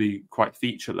appears to be quite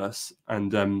featureless.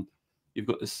 And you've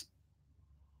got this,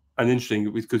 and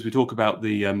interesting because we talk about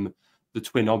the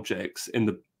twin objects in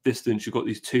the distance. You've got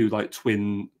these two like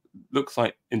twin, looks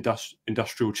like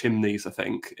industrial chimneys, I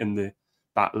think, in the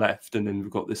back left, and then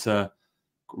we've got this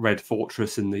red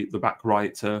fortress in the back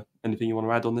right. Anything you want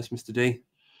to add on this, Mr. D?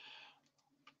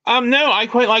 No, I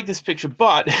quite like this picture,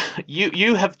 but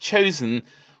you have chosen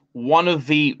one of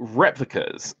the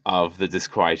replicas of the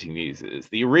Disquieting Muses.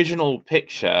 The original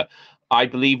picture, I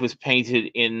believe, was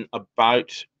painted in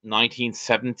about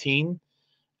 1917.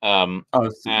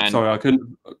 Sorry, I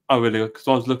couldn't. Oh, really? Because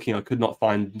I was looking, I could not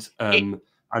find an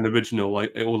original.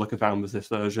 Like all I could find was this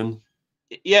version.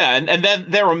 Yeah, and then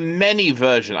there are many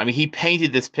versions. I mean, he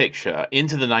painted this picture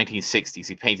into the 1960s.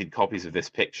 He painted copies of this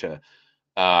picture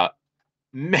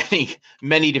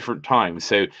many different times.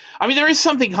 So, I mean, there is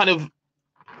something kind of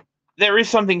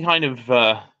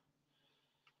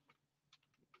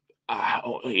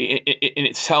in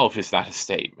itself. Is that a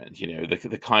statement? You know,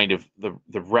 the kind of the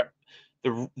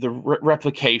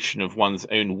replication of one's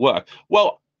own work.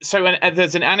 Well, so and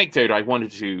there's an anecdote I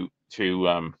wanted to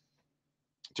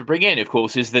bring in, of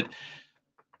course, is that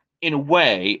in a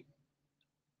way,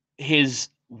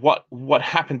 what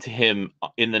happened to him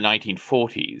in the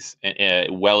 1940s,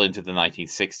 well into the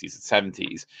 1960s and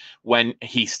 70s, when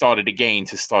he started again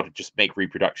to just make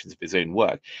reproductions of his own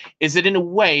work, is that in a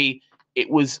way there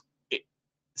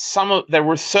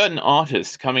were certain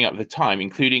artists coming up at the time,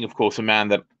 including, of course, a man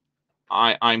that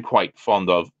I'm quite fond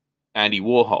of, Andy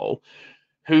Warhol,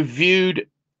 who viewed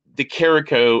De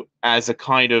Chirico as a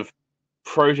kind of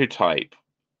prototype.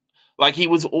 Like he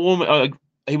was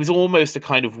almost a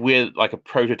kind of weird, like a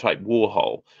prototype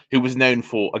Warhol, who was known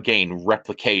for, again,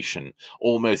 replication,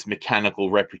 almost mechanical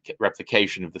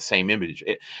replication of the same image.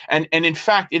 And in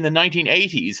fact, in the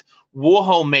 1980s,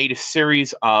 Warhol made a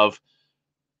series of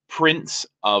prints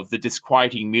of the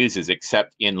Disquieting Muses,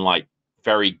 except in like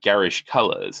very garish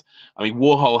colors. I mean,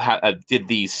 Warhol did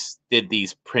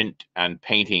these print and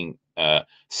painting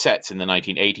sets in the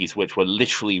 1980s, which were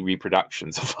literally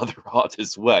reproductions of other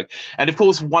artists' work. And of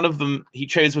course, one of them he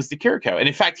chose was De Chirico. And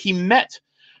in fact, he met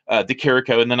De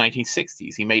Chirico in the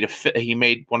 1960s. He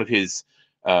made one of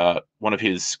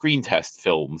his screen test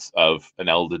films of an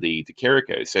elderly De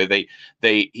Chirico. So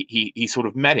he sort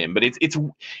of met him. But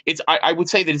I would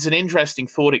say that it's an interesting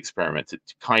thought experiment to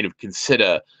kind of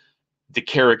consider De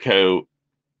Chirico,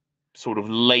 sort of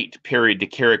late period De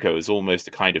Chirico, as almost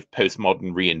a kind of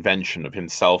postmodern reinvention of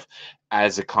himself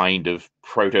as a kind of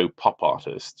proto pop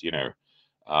artist.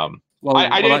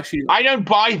 Actually, I don't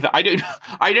buy that.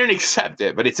 I don't accept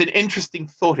it. But it's an interesting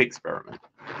thought experiment.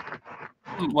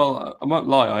 well, I won't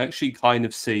lie. I actually kind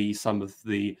of see some of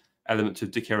the elements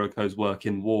of De Chirico's work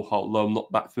in Warhol. Though I'm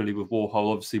not that familiar with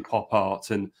Warhol. Obviously, pop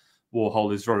art and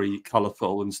Warhol is very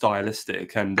colourful and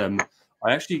stylistic. And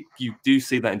you do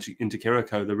see that in De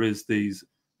Chirico.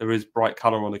 There is bright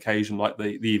colour on occasion, like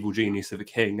the Evil Genius of a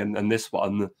King, and this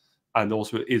one, and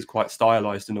also it is quite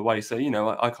stylized in a way. So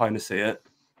I kind of see it.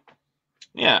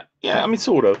 Yeah. I mean,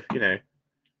 sort of.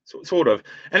 Sort of.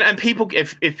 And people,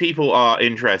 if people are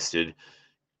interested,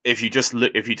 if you just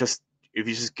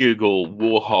Google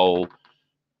Warhol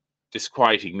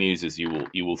disquieting muses,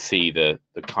 you will see the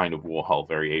kind of Warhol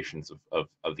variations of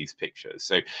these pictures.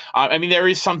 So I mean, there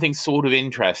is something sort of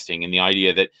interesting in the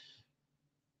idea that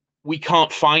we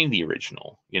can't find the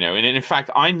original, and in fact,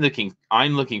 I'm looking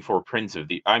for a print of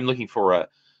I'm looking for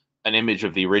an image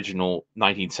of the original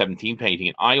 1917 painting,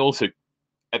 and I also,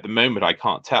 at the moment, I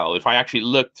can't tell. If I actually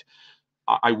looked,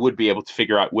 I would be able to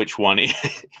figure out which one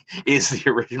is the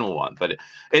original one. But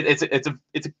it's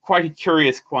a quite a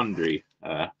curious quandary.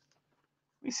 Let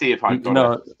me see if I've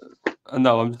got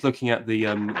No, I'm just looking at the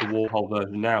Warhol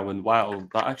version now, and wow,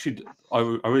 that actually, I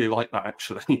really like that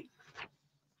actually.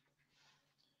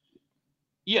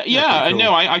 Yeah, cool.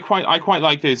 no, I quite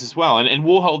like those as well. And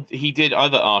Warhol, he did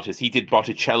other artists. He did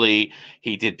Botticelli,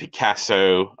 he did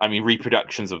Picasso. I mean,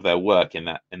 reproductions of their work in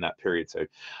that period.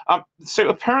 So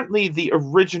apparently the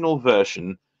original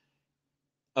version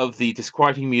of the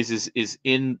Disquieting Muses is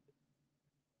in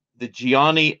the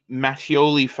Gianni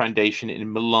Mattioli Foundation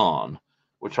in Milan,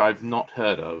 which I've not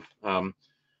heard of.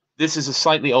 This is a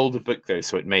slightly older book though,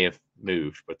 so it may have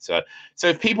moved. But so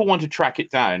if people want to track it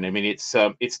down, I mean,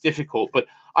 it's difficult, but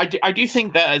I do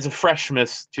think there is a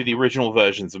freshness to the original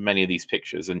versions of many of these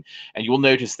pictures, and you will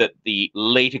notice that the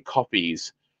later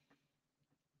copies,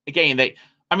 again,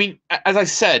 I mean, as I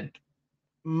said,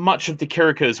 much of De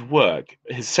Chirico's work,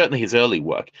 certainly his early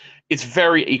work, it's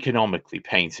very economically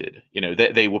painted.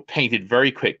 They were painted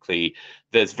very quickly.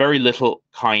 There's very little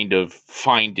kind of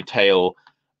fine detail.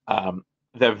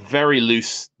 They're very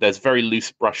loose. There's very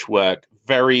loose brushwork.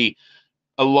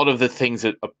 A lot of the things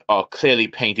that are clearly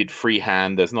painted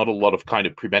freehand. There's not a lot of kind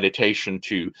of premeditation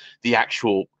to the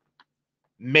actual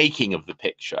making of the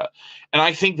picture. And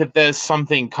I think that there's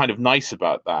something kind of nice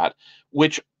about that,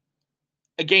 which,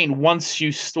 again, once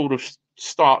you sort of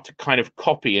start to kind of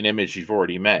copy an image you've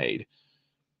already made,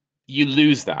 you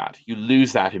lose that. You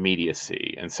lose that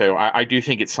immediacy. And so I do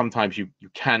think it's sometimes you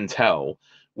can tell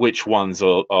which ones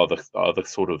are the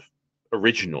sort of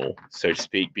original, so to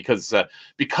speak, because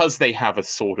they have a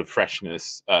sort of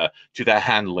freshness to their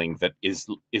handling that is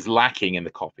lacking in the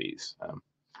copies.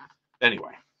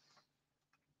 Anyway.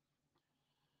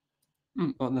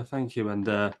 Well, no, thank you. And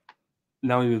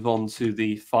now we move on to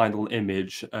the final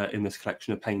image in this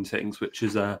collection of paintings, which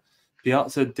is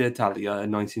Piazza d'Italia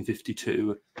in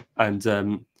 1952. And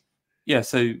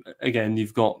so again,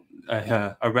 you've got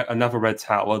another red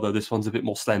tower, though this one's a bit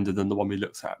more slender than the one we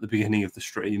looked at the beginning of the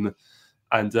stream.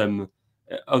 And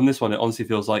on this one, it honestly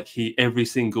feels like every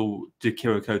single De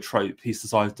Chirico trope he's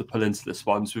decided to pull into this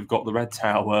one. So we've got the red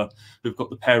tower, we've got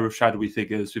the pair of shadowy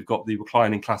figures, we've got the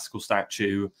reclining classical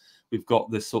statue, we've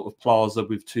got this sort of plaza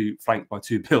with flanked by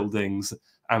two buildings,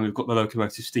 and we've got the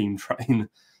locomotive steam train.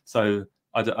 So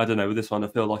I don't know, with this one, I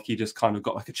feel like he just kind of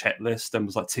got like a checklist and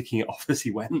was like ticking it off as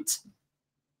he went.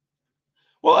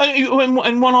 Well,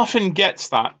 and one often gets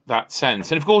that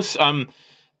sense. And of course,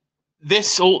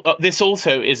 this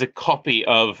also is a copy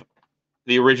of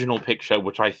the original picture,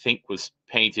 which I think was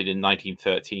painted in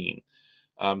 1913.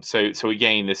 So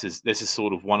again, this is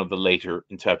sort of one of the later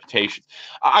interpretations.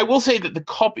 I will say that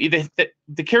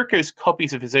the Chirico's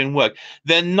copies of his own work,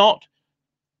 they're not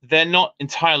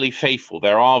entirely faithful.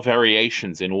 There are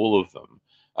variations in all of them.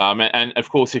 And of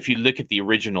course, if you look at the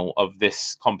original of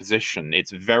this composition,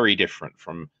 it's very different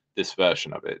from this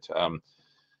version of it.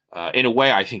 In a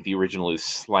way, I think the original is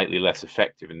slightly less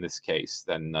effective in this case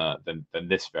than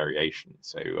this variation.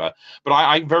 So, but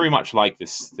I very much like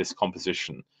this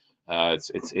composition.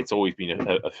 It's always been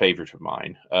a favorite of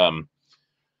mine.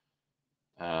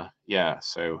 Yeah.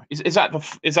 So is that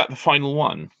the final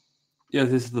one? Yeah,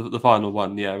 this is the final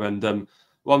one. Yeah, and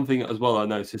one thing as well I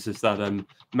noticed is that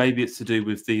maybe it's to do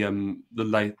with the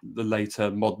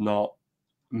later modern art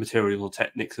material or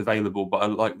techniques available,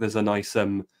 but like there's a nice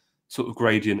sort of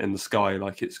gradient in the sky,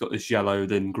 like it's got this yellow,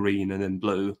 then green, and then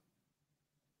blue.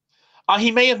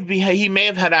 He may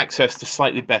have had access to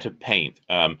slightly better paint,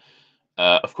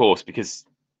 of course, because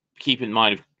keep in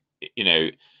mind, you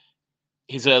know,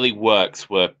 his early works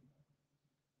were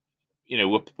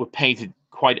painted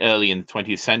quite early in the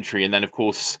 20th century, and then of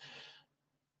course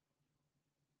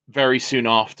very soon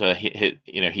after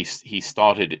he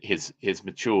started his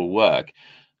mature work,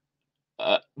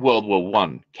 World War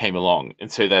One came along,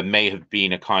 and so there may have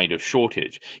been a kind of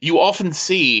shortage. You often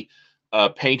see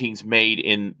paintings made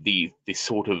in the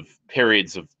sort of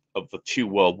periods of the two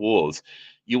world wars.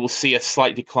 You will see a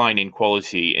slight decline in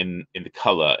quality in the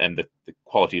color and the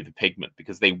quality of the pigment,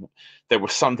 because there were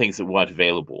some things that weren't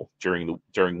available during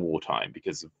wartime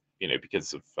because of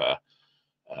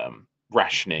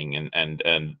rationing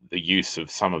and the use of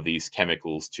some of these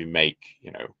chemicals to make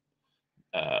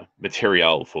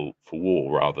material for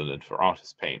war rather than for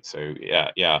artist paint. So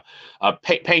yeah.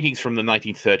 Paintings from the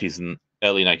 1930s and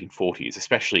early 1940s,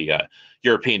 especially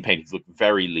European paintings, look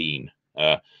very lean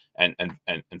and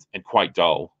quite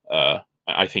dull.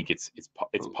 I think it's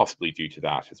possibly due to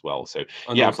that as well. So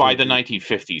And yeah, also by the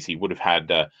 1950s, he would have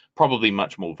had probably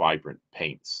much more vibrant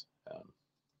paints.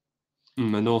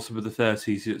 And also with the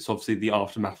 30s, it's obviously the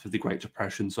aftermath of the Great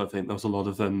Depression, so I think there was a lot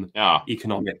of Yeah.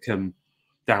 economic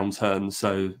downturn.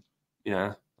 So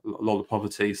yeah, a lot of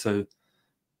poverty. So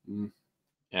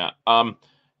Yeah.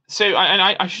 So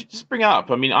I should just bring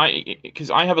up. I mean,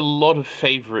 because I have a lot of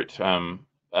favorite De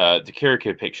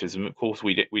Chirico pictures, and of course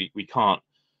we can't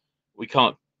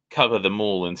cover them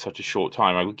all in such a short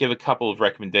time. I would give a couple of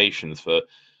recommendations for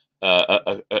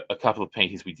a couple of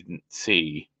paintings we didn't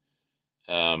see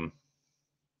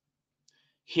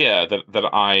here that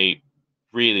I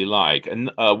really like,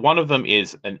 and one of them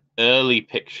is an early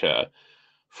picture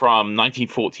from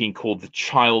 1914 called "The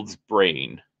Child's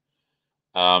Brain."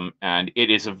 And it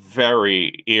is a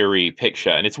very eerie picture,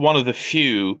 and it's one of the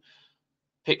few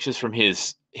pictures from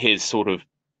his sort of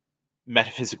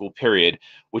metaphysical period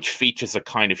which features a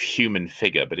kind of human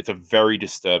figure, but it's a very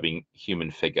disturbing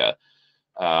human figure.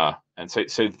 And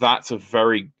so that's a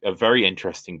very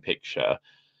interesting picture.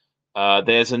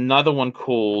 There's another one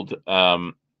called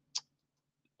The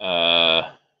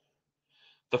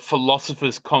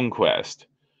Philosopher's Conquest,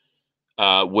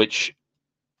 which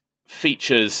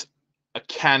features a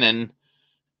cannon,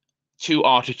 two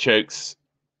artichokes,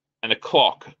 and a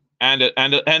clock, and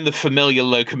the familiar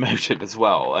locomotive as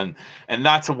well, and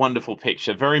that's a wonderful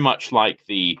picture, very much like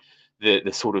the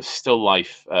sort of still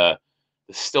life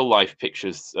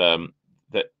pictures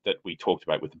that we talked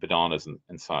about with the bananas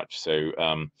and such. So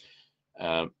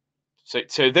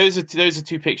so those are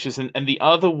two pictures, and the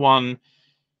other one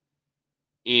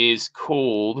is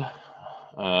called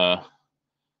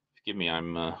forgive me,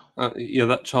 I'm yeah,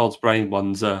 that Child's Brain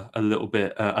one's a little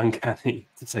bit uncanny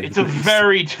to say it's the a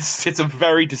least. it's a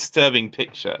very disturbing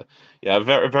picture. Yeah,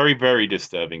 a very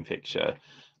disturbing picture.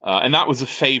 And that was a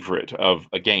favorite of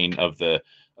the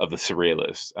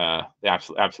surrealists. They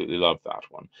absolutely loved that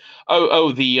one.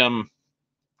 The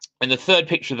and the third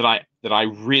picture that I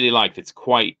really liked, it's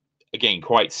quite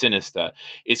sinister.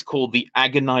 It's called The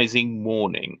Agonizing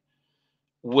Morning,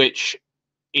 which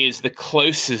is the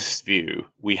closest view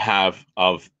we have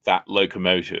of that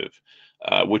locomotive,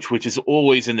 which is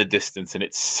always in the distance, and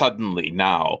it's suddenly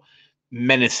now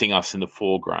menacing us in the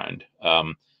foreground.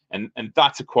 And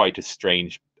that's quite a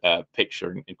strange picture,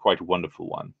 and quite a wonderful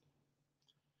one.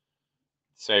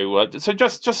 So so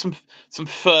just some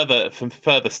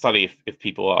further study if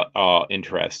people are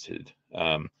interested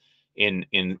in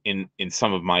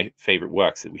some of my favorite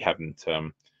works that we haven't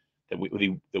that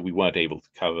we weren't able to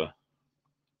cover.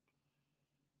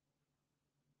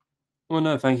 Well,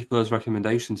 no, thank you for those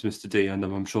recommendations, Mr. D, and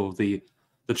I'm sure the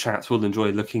chat will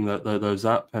enjoy looking at those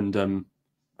up, and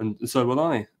so will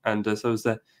I. And so, is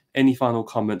there any final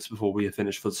comments before we are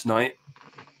finished for tonight?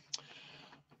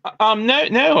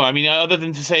 No. I mean, other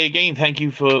than to say again, thank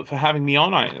you for having me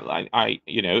on.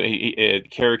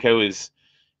 Chirico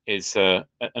is an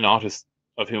artist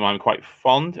of whom I'm quite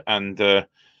fond, and so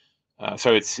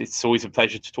it's always a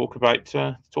pleasure to talk about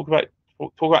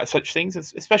such things,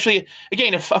 especially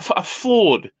again a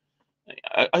flawed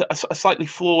a slightly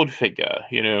flawed figure,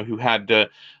 you know, who had a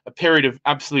period of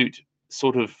absolute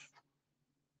sort of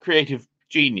creative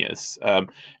genius,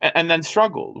 and then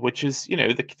struggled, which is, you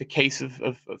know, the case of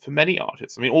for many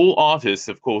artists. I mean, all artists,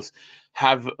 of course,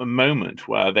 have a moment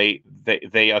where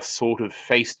they are sort of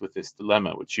faced with this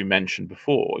dilemma, which you mentioned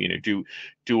before. You know,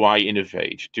 do I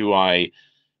innovate? Do I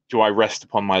rest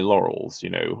upon my laurels? You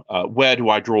know, where do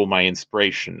I draw my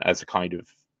inspiration as a kind of,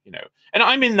 you know? And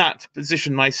I'm in that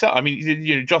position myself. I mean,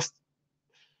 you know, just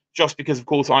because, of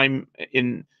course, I'm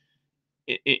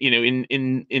you know,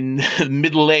 in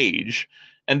middle age,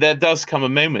 and there does come a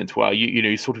moment where you know,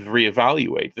 you sort of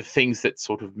reevaluate the things that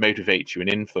sort of motivate you and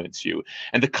influence you,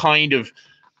 and the kind of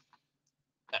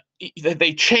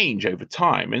they change over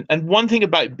time. And one thing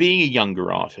about being a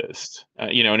younger artist,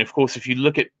 you know, and of course, if you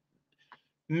look at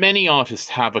many artists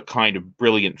have a kind of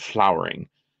brilliant flowering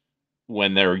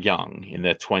when they're young in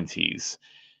their 20s.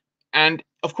 And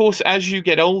of course, as you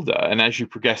get older and as you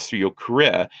progress through your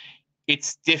career,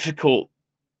 it's difficult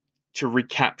to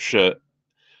recapture.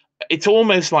 It's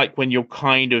almost like when you're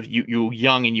kind of you're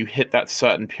young and you hit that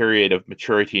certain period of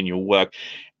maturity in your work,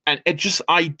 and it just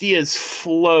ideas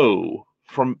flow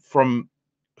from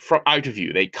out of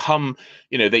you. They come,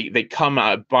 you know, they come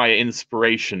out by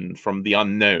inspiration from the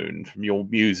unknown, from your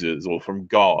muses or from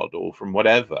God or from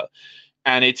whatever.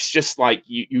 And it's just like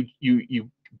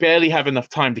you barely have enough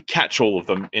time to catch all of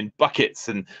them in buckets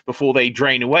and before they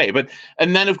drain away.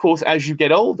 And then, of course, as you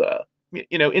get older,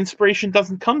 you know, inspiration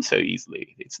doesn't come so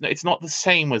easily. It's not the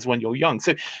same as when you're young.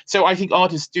 So I think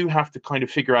artists do have to kind of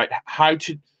figure out how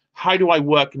do I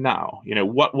work now? You know,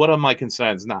 what are my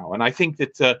concerns now? And I think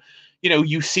that you know,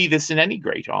 you see this in any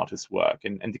great artist's work,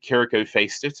 and De Chirico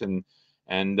faced it, and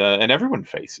everyone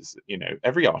faces it. You know,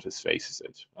 every artist faces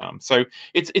it. So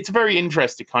it's very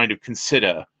interesting to kind of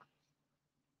consider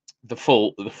the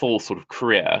full sort of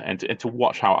career, and to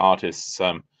watch how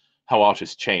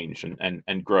artists change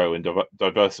and grow and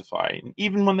diversify,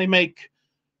 even when they make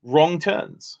wrong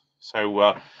turns.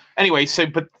 So anyway,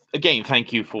 but again,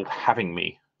 thank you for having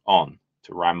me on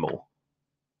to ramble.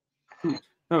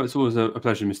 No, it's always a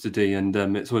pleasure, Mr. D, and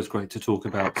it's always great to talk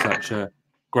about such a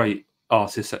great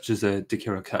artist such as De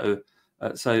Chirico.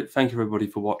 So thank you, everybody,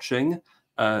 for watching.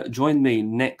 Join me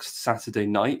next Saturday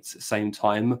night, same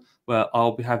time, where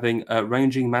I'll be having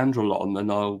Ranging Mandrill on,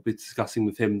 and I'll be discussing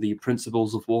with him the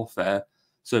principles of warfare.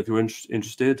 So if you're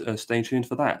interested, stay tuned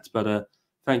for that. But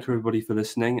thank you, everybody, for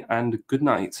listening, and good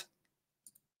night.